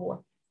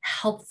so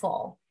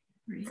helpful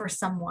for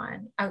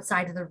someone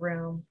outside of the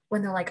room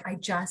when they're like, I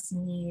just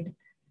need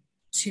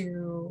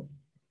to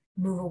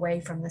move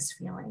away from this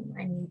feeling.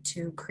 I need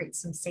to create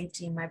some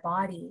safety in my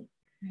body.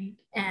 Right.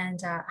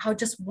 And how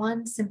just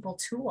one simple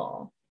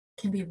tool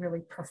can be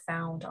really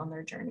profound on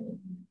their journey.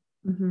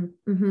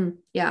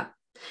 Yeah.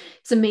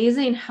 It's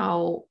amazing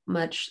how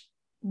much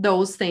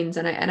those things,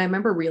 and I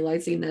remember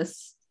realizing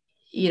this,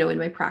 in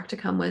my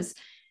practicum, was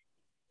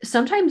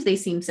sometimes they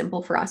seem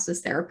simple for us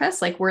as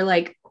therapists. Like we're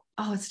like,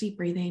 oh, it's deep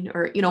breathing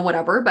or,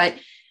 whatever. But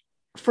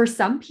for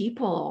some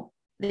people,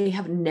 they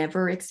have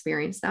never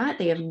experienced that.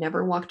 They have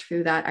never walked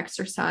through that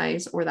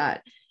exercise or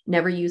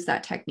never used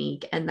that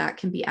technique. And that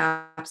can be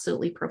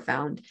absolutely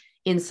profound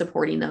in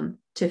supporting them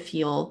to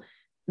feel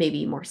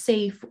maybe more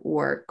safe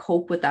or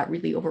cope with that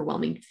really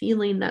overwhelming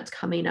feeling that's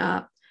coming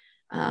up.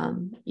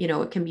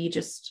 It can be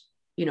just,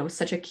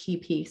 such a key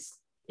piece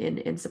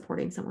in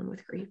supporting someone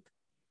with grief.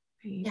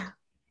 Right?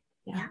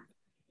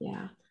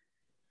 Yeah.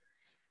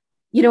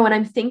 And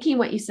I'm thinking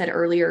what you said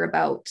earlier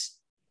about,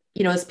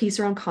 this piece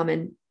around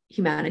common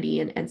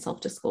humanity and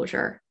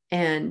self-disclosure.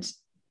 And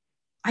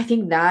I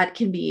think that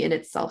can be in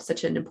itself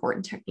such an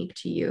important technique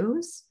to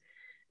use,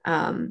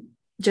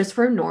 just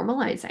for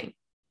normalizing,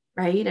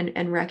 right?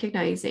 And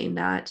recognizing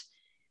that,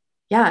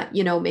 yeah,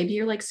 maybe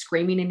you're like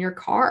screaming in your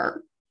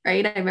car,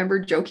 right? I remember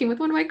joking with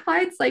one of my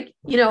clients, like,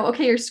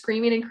 okay, you're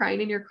screaming and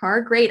crying in your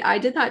car. Great. I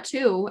did that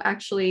too,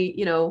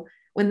 actually,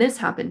 when this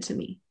happened to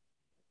me,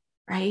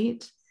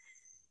 right?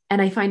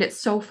 And I find it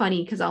so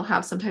funny because I'll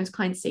have sometimes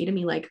clients say to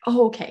me like,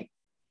 oh, okay,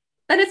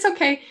 then it's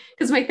okay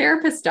because my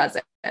therapist does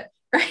it,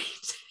 right?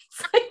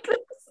 It's like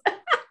this.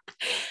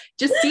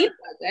 Justine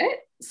does it.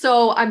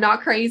 So I'm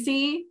not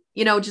crazy.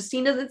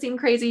 Justine doesn't seem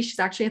crazy. She's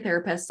actually a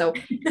therapist. So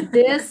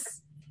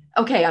this,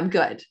 okay, I'm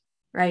good.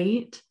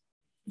 Right.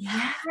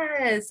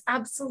 Yes,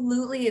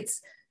 absolutely.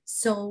 It's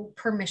so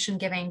permission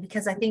giving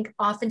because I think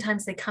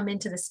oftentimes they come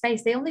into the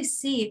space, they only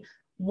see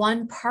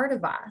one part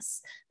of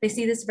us. They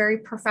see this very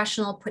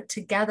professional, put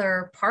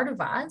together part of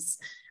us.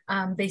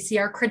 They see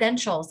our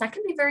credentials. That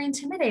can be very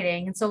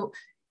intimidating. And so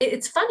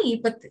it's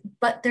funny,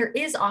 but there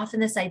is often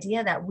this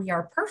idea that we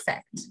are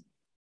perfect.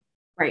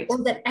 Right.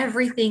 Or that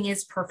everything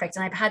is perfect.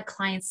 And I've had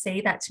clients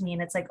say that to me,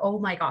 and it's like, oh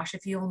my gosh,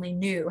 if you only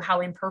knew how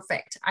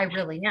imperfect I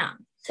really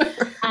am.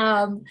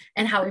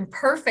 And how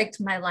imperfect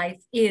my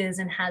life is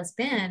and has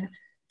been,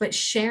 but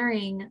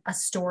sharing a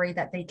story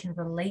that they can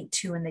relate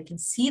to and they can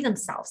see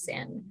themselves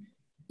in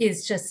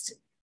is just,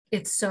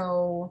 it's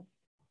so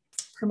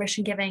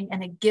permission giving,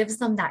 and it gives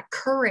them that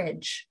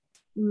courage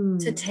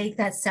to take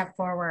that step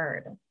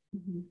forward.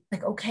 Mm-hmm.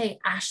 Like, okay,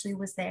 Ashley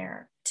was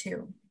there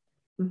too.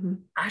 Mm-hmm.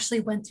 Ashley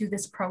went through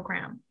this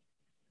program,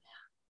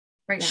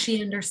 right? Yeah.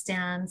 She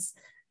understands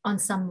on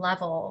some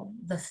level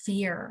the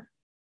fear,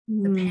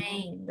 the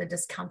pain, the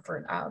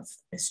discomfort of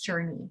this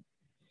journey.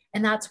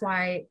 And that's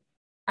why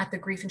at the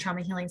Grief and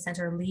Trauma Healing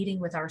Center, leading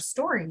with our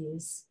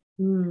stories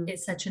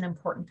is such an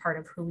important part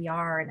of who we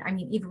are. And I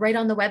mean, even right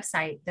on the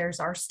website, there's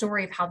our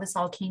story of how this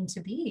all came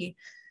to be,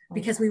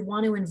 because we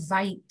want to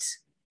invite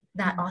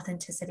that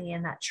authenticity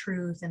and that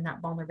truth and that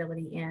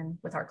vulnerability in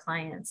with our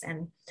clients.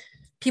 And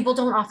people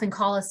don't often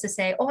call us to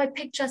say, oh, I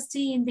picked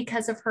Justine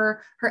because of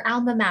her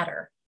alma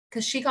mater,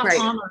 because she got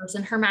honors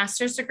in her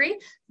master's degree.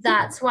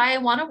 That's why I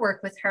want to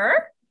work with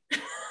her.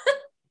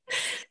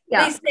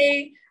 Yeah. They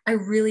say, I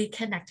really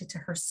connected to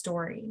her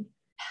story.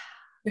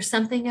 There's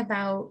something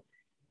about,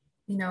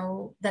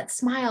 that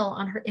smile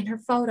on her, in her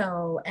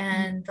photo,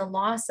 and the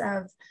loss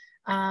of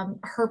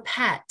her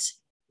pet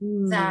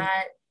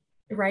that,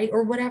 right.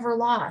 Or whatever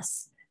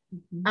loss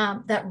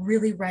that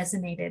really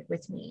resonated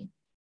with me.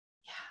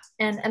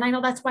 And I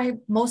know that's why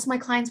most of my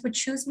clients would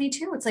choose me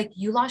too. It's like,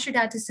 you lost your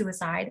dad to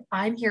suicide.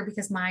 I'm here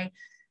because my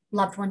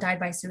loved one died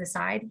by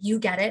suicide. You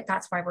get it.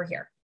 That's why we're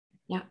here.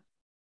 Yeah.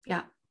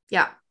 Yeah.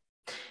 Yeah.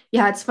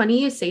 Yeah. It's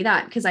funny you say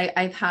that, because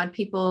I've had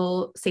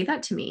people say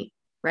that to me.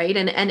 Right.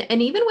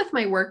 And even with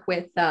my work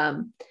with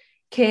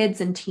kids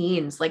and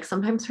teens, like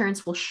sometimes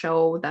parents will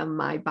show them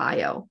my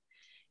bio.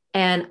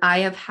 And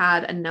I have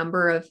had a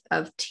number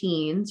of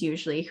teens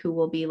usually who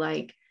will be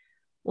like,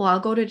 well,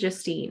 I'll go to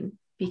Justine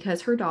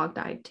because her dog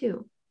died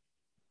too.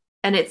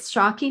 And it's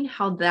shocking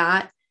how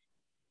that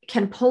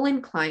can pull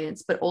in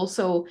clients, but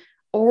also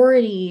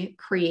already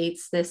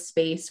creates this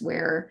space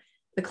where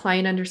the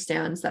client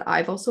understands that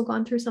I've also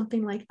gone through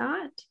something like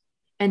that.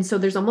 And so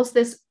there's almost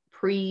this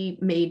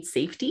pre-made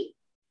safety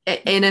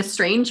in a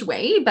strange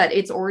way, but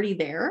it's already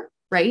there,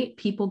 right?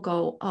 People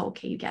go, oh,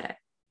 okay, you get it.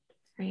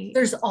 Right.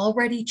 There's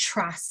already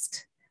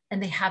trust,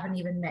 and they haven't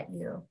even met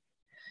you.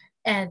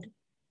 And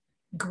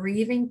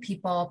grieving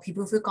people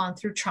who've gone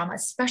through trauma,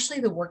 especially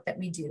the work that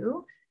we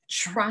do,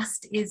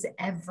 trust is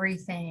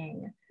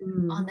everything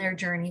on their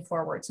journey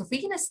forward. So if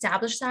we can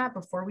establish that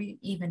before we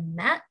even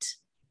met,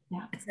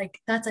 it's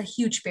like, that's a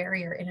huge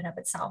barrier in and of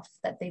itself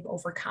that they've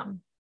overcome.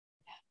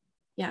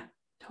 Yeah,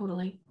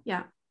 totally.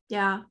 Yeah.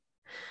 Yeah.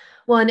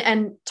 Well,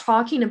 and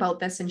talking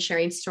about this and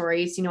sharing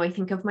stories, I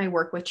think of my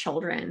work with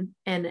children,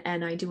 and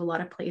I do a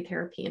lot of play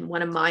therapy. And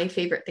one of my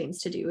favorite things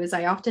to do is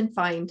I often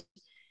find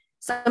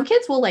some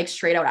kids will like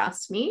straight out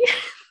ask me,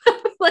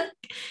 like,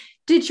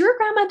 did your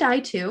grandma die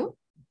too?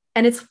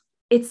 And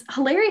it's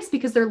hilarious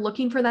because they're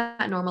looking for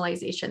that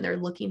normalization. They're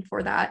looking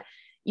for that,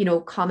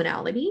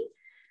 commonality.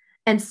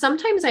 And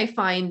sometimes I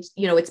find,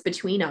 it's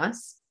between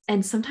us,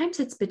 and sometimes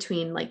it's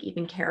between like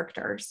even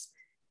characters,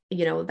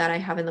 that I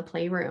have in the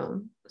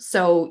playroom.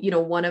 So,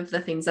 one of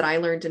the things that I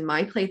learned in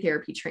my play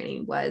therapy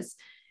training was,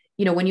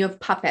 when you have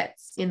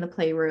puppets in the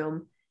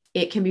playroom,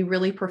 it can be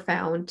really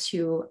profound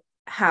to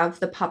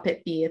have the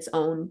puppet be its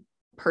own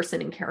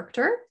person and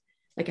character.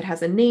 Like, it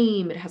has a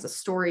name, it has a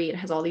story, it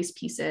has all these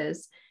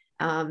pieces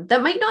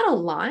that might not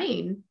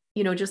align,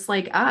 just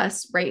like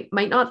us, right?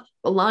 Might not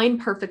align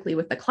perfectly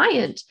with the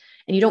client.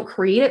 And you don't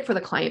create it for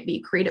the client, but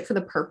you create it for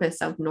the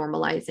purpose of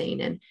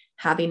normalizing and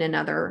having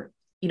another,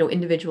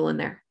 individual in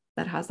there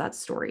that has that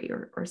story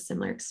or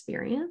similar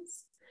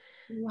experience.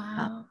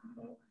 Wow.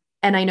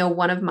 And I know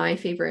one of my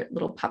favorite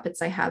little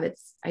puppets I have,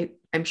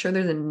 I'm sure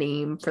there's a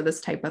name for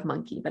this type of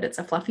monkey, but it's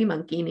a fluffy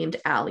monkey named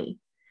Allie.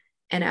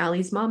 And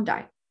Allie's mom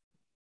died.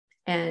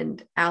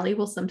 And Allie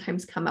will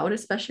sometimes come out,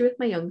 especially with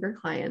my younger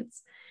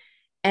clients.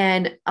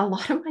 And a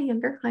lot of my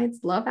younger clients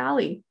love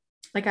Allie.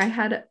 Like, I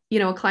had,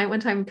 a client one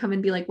time come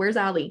and be like, where's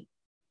Allie?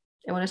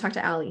 I want to talk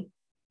to Allie.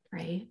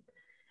 right?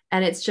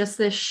 And it's just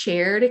this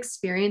shared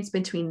experience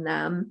between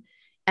them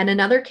and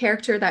another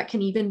character that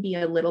can even be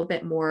a little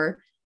bit more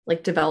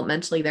like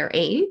developmentally their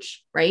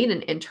age, right?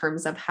 And in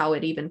terms of how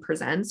it even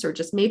presents, or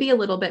just maybe a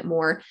little bit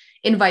more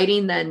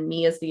inviting than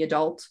me as the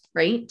adult,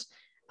 right?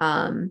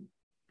 And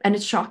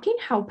it's shocking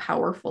how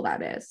powerful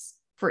that is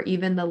for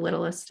even the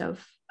littlest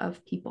of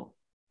people,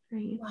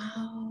 right?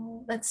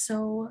 Wow, that's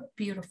so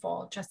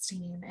beautiful,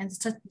 Justine. And it's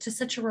just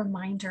such a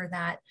reminder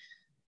that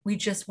we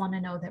just want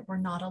to know that we're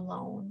not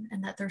alone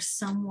and that there's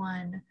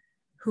someone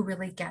who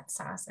really gets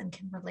us and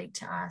can relate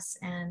to us.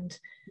 And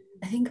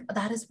I think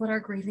that is what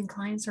our grieving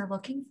clients are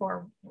looking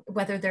for,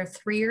 whether they're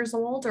 3 years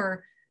old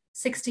or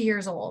 60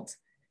 years old.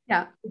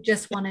 Yeah. We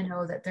just want to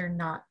know that they're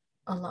not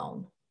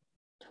alone.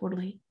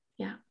 Totally.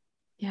 Yeah.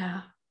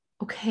 Yeah.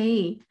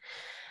 Okay.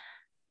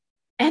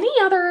 Any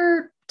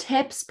other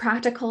tips,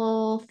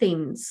 practical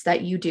things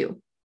that you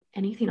do?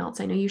 Anything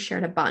else? I know you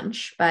shared a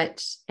bunch,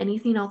 but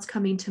anything else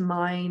coming to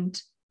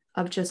mind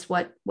of just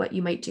what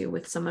you might do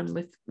with someone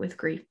with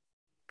grief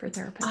for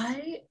therapists?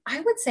 I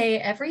would say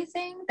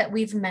everything that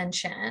we've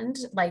mentioned,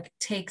 like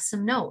take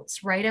some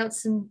notes, write out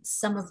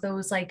some of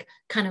those like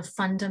kind of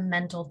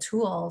fundamental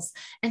tools,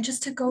 and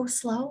just to go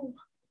slow.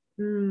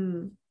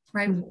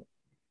 Right. Mm.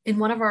 In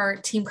one of our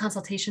team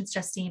consultations,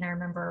 Justine, I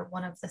remember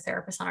one of the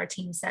therapists on our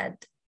team said,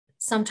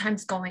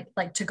 sometimes going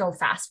like to go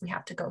fast, we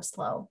have to go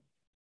slow.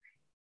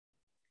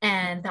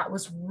 And that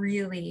was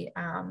really,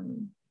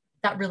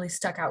 that really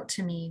stuck out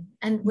to me.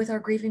 And with our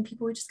grieving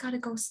people, we just got to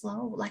go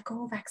slow, let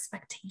go of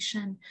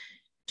expectation,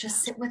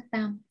 just sit with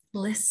them,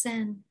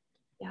 listen,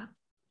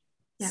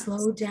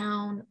 slow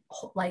down,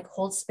 like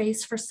hold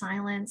space for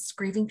silence.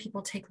 Grieving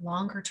people take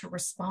longer to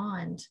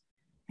respond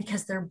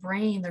because their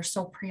brain, they're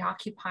so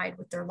preoccupied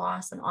with their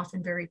loss and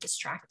often very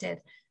distracted.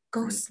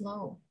 Go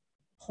slow,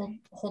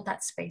 hold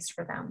that space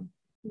for them.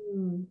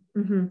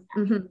 Mm-hmm.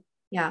 Mm-hmm.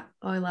 Yeah.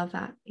 Oh, I love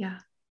that. Yeah.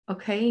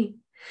 Okay.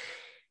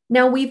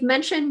 Now we've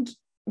mentioned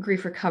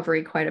grief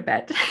recovery quite a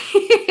bit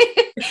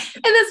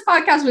in this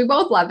podcast. We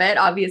both love it,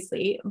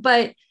 obviously,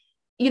 but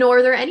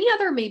are there any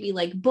other maybe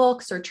like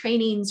books or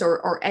trainings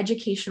or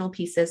educational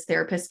pieces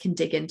therapists can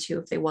dig into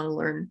if they want to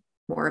learn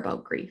more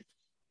about grief?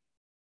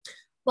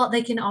 Well,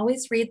 they can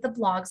always read the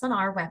blogs on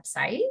our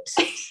website.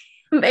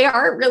 They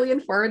are really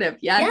informative.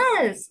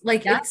 Yes.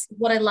 Like it's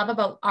what I love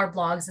about our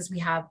blogs is we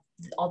have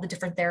all the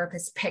different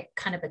therapists pick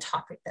kind of a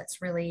topic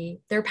that's really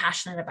they're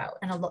passionate about.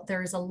 And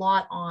there's a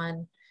lot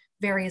on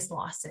various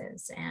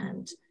losses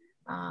and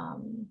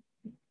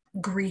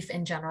grief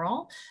in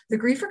general. The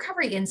Grief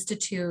Recovery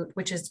Institute,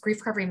 which is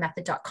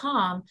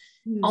griefrecoverymethod.com,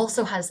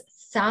 also has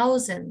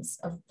thousands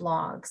of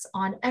blogs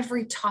on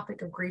every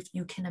topic of grief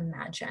you can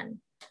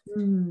imagine.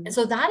 And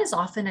so that is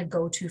often a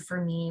go-to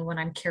for me when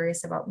I'm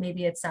curious about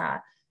maybe it's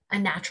a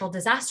natural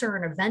disaster or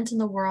an event in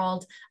the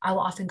world. I will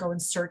often go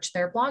and search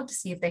their blog to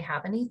see if they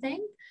have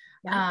anything.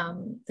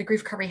 The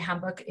Grief Recovery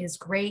Handbook is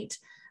great.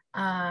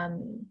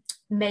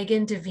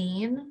 Megan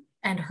Devine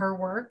and her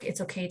work,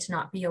 It's Okay to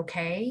Not Be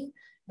Okay,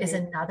 is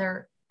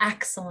another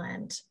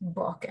excellent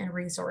book and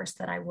resource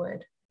that I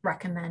would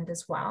recommend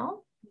as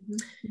well.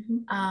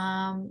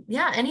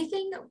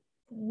 Anything.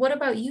 What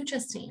about you,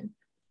 Justine?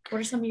 What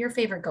are some of your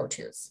favorite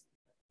go-tos?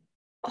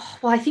 Oh,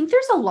 well, I think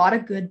there's a lot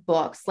of good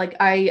books. Like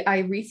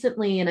I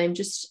recently, and I'm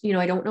just,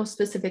 I don't know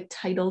specific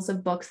titles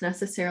of books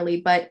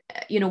necessarily, but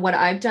what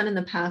I've done in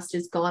the past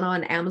is gone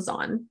on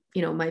Amazon,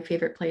 my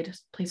favorite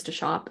place to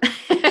shop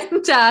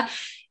and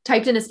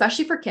typed in,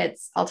 especially for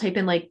kids, I'll type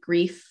in like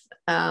grief,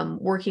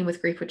 working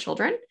with grief with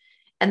children.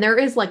 And there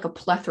is like a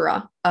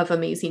plethora of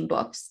amazing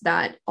books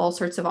that all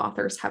sorts of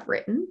authors have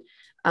written.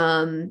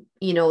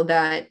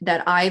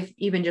 That I've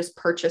even just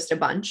purchased a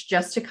bunch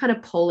just to kind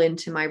of pull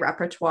into my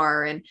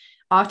repertoire. And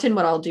often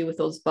what I'll do with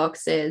those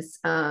books is,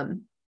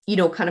 kind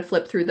of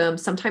flip through them.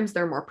 Sometimes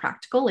they're more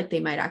practical, like they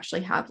might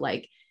actually have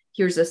like,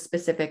 here's a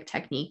specific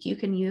technique you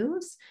can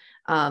use.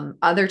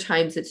 Other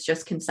times it's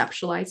just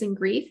conceptualizing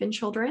grief in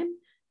children,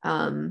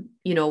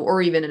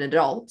 or even in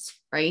adults,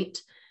 right?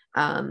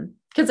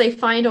 Because I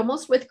find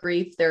almost with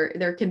grief,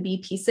 there can be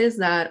pieces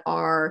that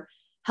are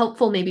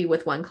helpful maybe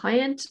with one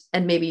client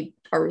and maybe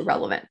are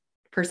relevant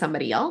for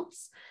somebody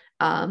else.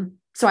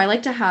 So I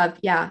like to have,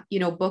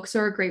 books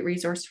are a great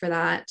resource for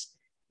that.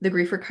 The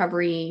grief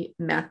recovery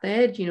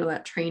method,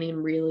 that training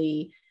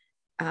really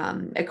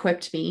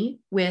equipped me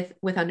with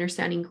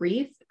understanding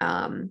grief.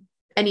 And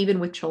even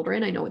with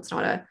children, I know it's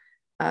not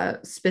a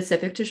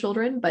specific to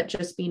children, but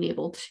just being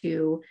able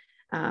to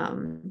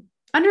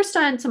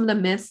understand some of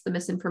the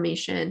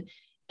misinformation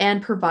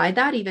and provide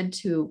that even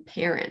to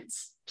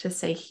parents to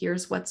say,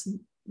 here's what's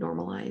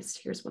normalized,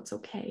 here's what's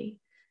okay.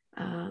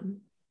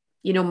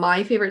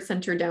 My favorite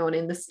center down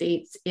in the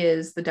States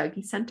is the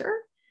Dougie Center.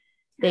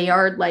 They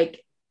are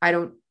like, I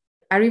don't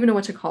even know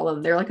what to call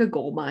them. They're like a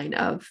gold mine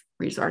of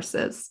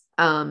resources.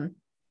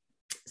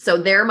 So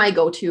they're my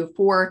go-to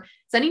for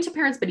sending to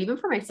parents, but even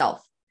for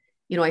myself,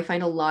 I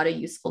find a lot of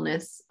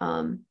usefulness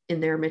in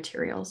their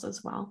materials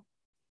as well.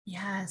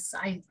 Yes,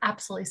 I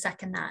absolutely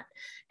second that.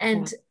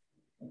 And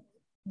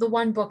the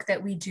one book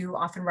that we do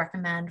often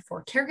recommend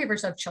for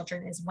caregivers of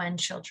children is When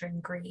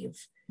Children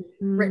Grieve,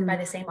 written by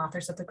the same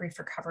authors of the Grief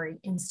Recovery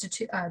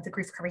Institute, the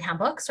Grief Recovery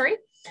Handbook, sorry.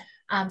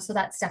 So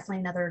that's definitely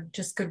another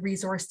just good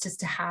resource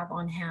just to have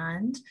on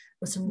hand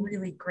with some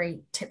really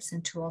great tips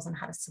and tools on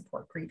how to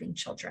support grieving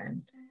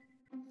children.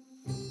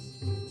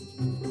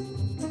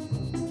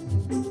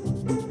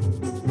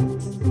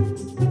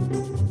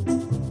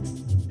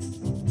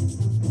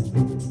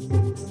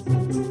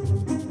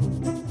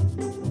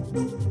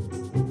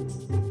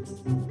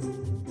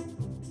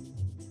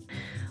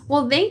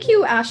 Well, thank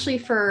you, Ashley,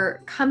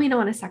 for coming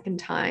on a second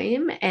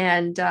time.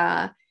 And,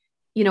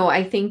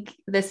 I think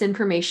this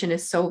information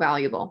is so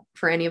valuable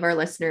for any of our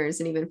listeners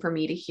and even for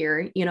me to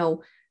hear,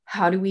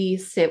 how do we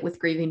sit with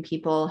grieving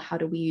people? How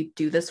do we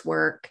do this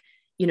work?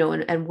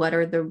 And what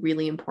are the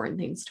really important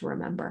things to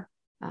remember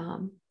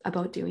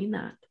about doing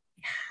that?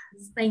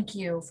 Yes, thank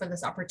you for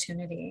this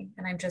opportunity.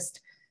 And I'm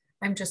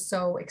just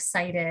so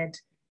excited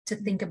to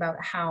think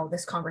about how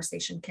this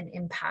conversation can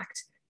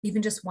impact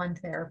even just one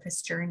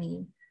therapist's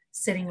journey,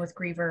 sitting with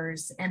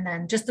grievers, and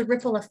then just the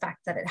ripple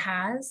effect that it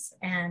has.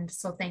 And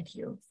so thank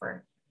you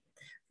for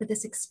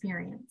this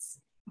experience.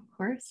 Of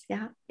course.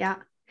 Yeah. Yeah.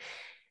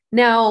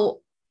 Now,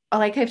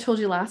 like I've told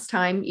you last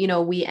time,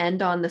 we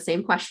end on the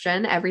same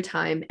question every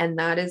time. And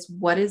that is,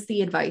 what is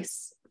the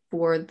advice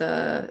for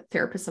the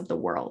therapists of the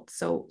world?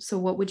 So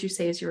what would you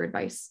say is your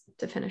advice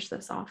to finish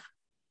this off?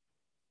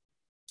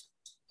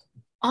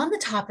 On the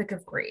topic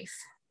of grief,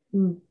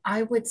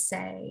 I would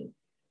say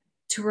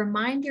to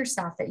remind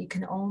yourself that you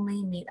can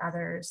only meet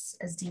others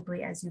as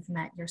deeply as you've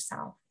met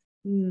yourself.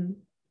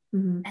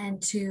 Mm-hmm.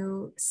 And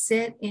to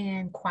sit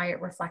in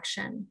quiet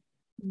reflection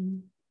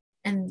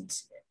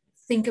and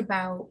think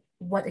about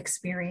what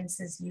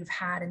experiences you've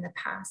had in the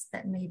past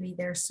that maybe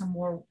there's some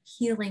more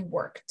healing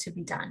work to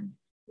be done.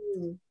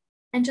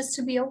 And just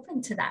to be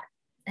open to that,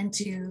 and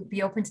to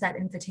be open to that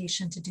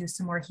invitation to do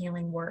some more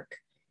healing work,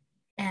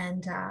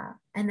 and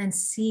then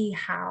see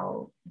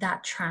how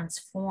that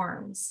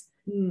transforms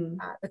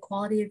the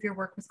quality of your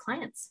work with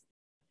clients.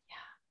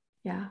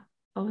 Yeah.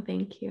 Oh,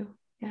 thank you.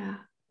 Yeah.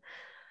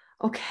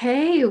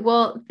 Okay.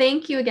 Well,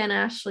 thank you again,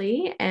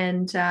 Ashley.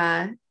 And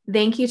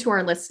thank you to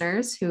our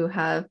listeners who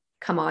have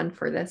come on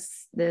for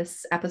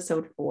this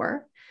episode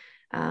 4.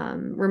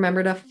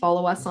 Remember to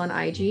follow us on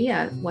IG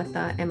at What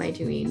the Am I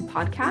Doing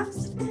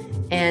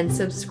podcast, and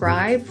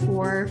subscribe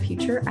for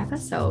future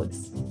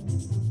episodes.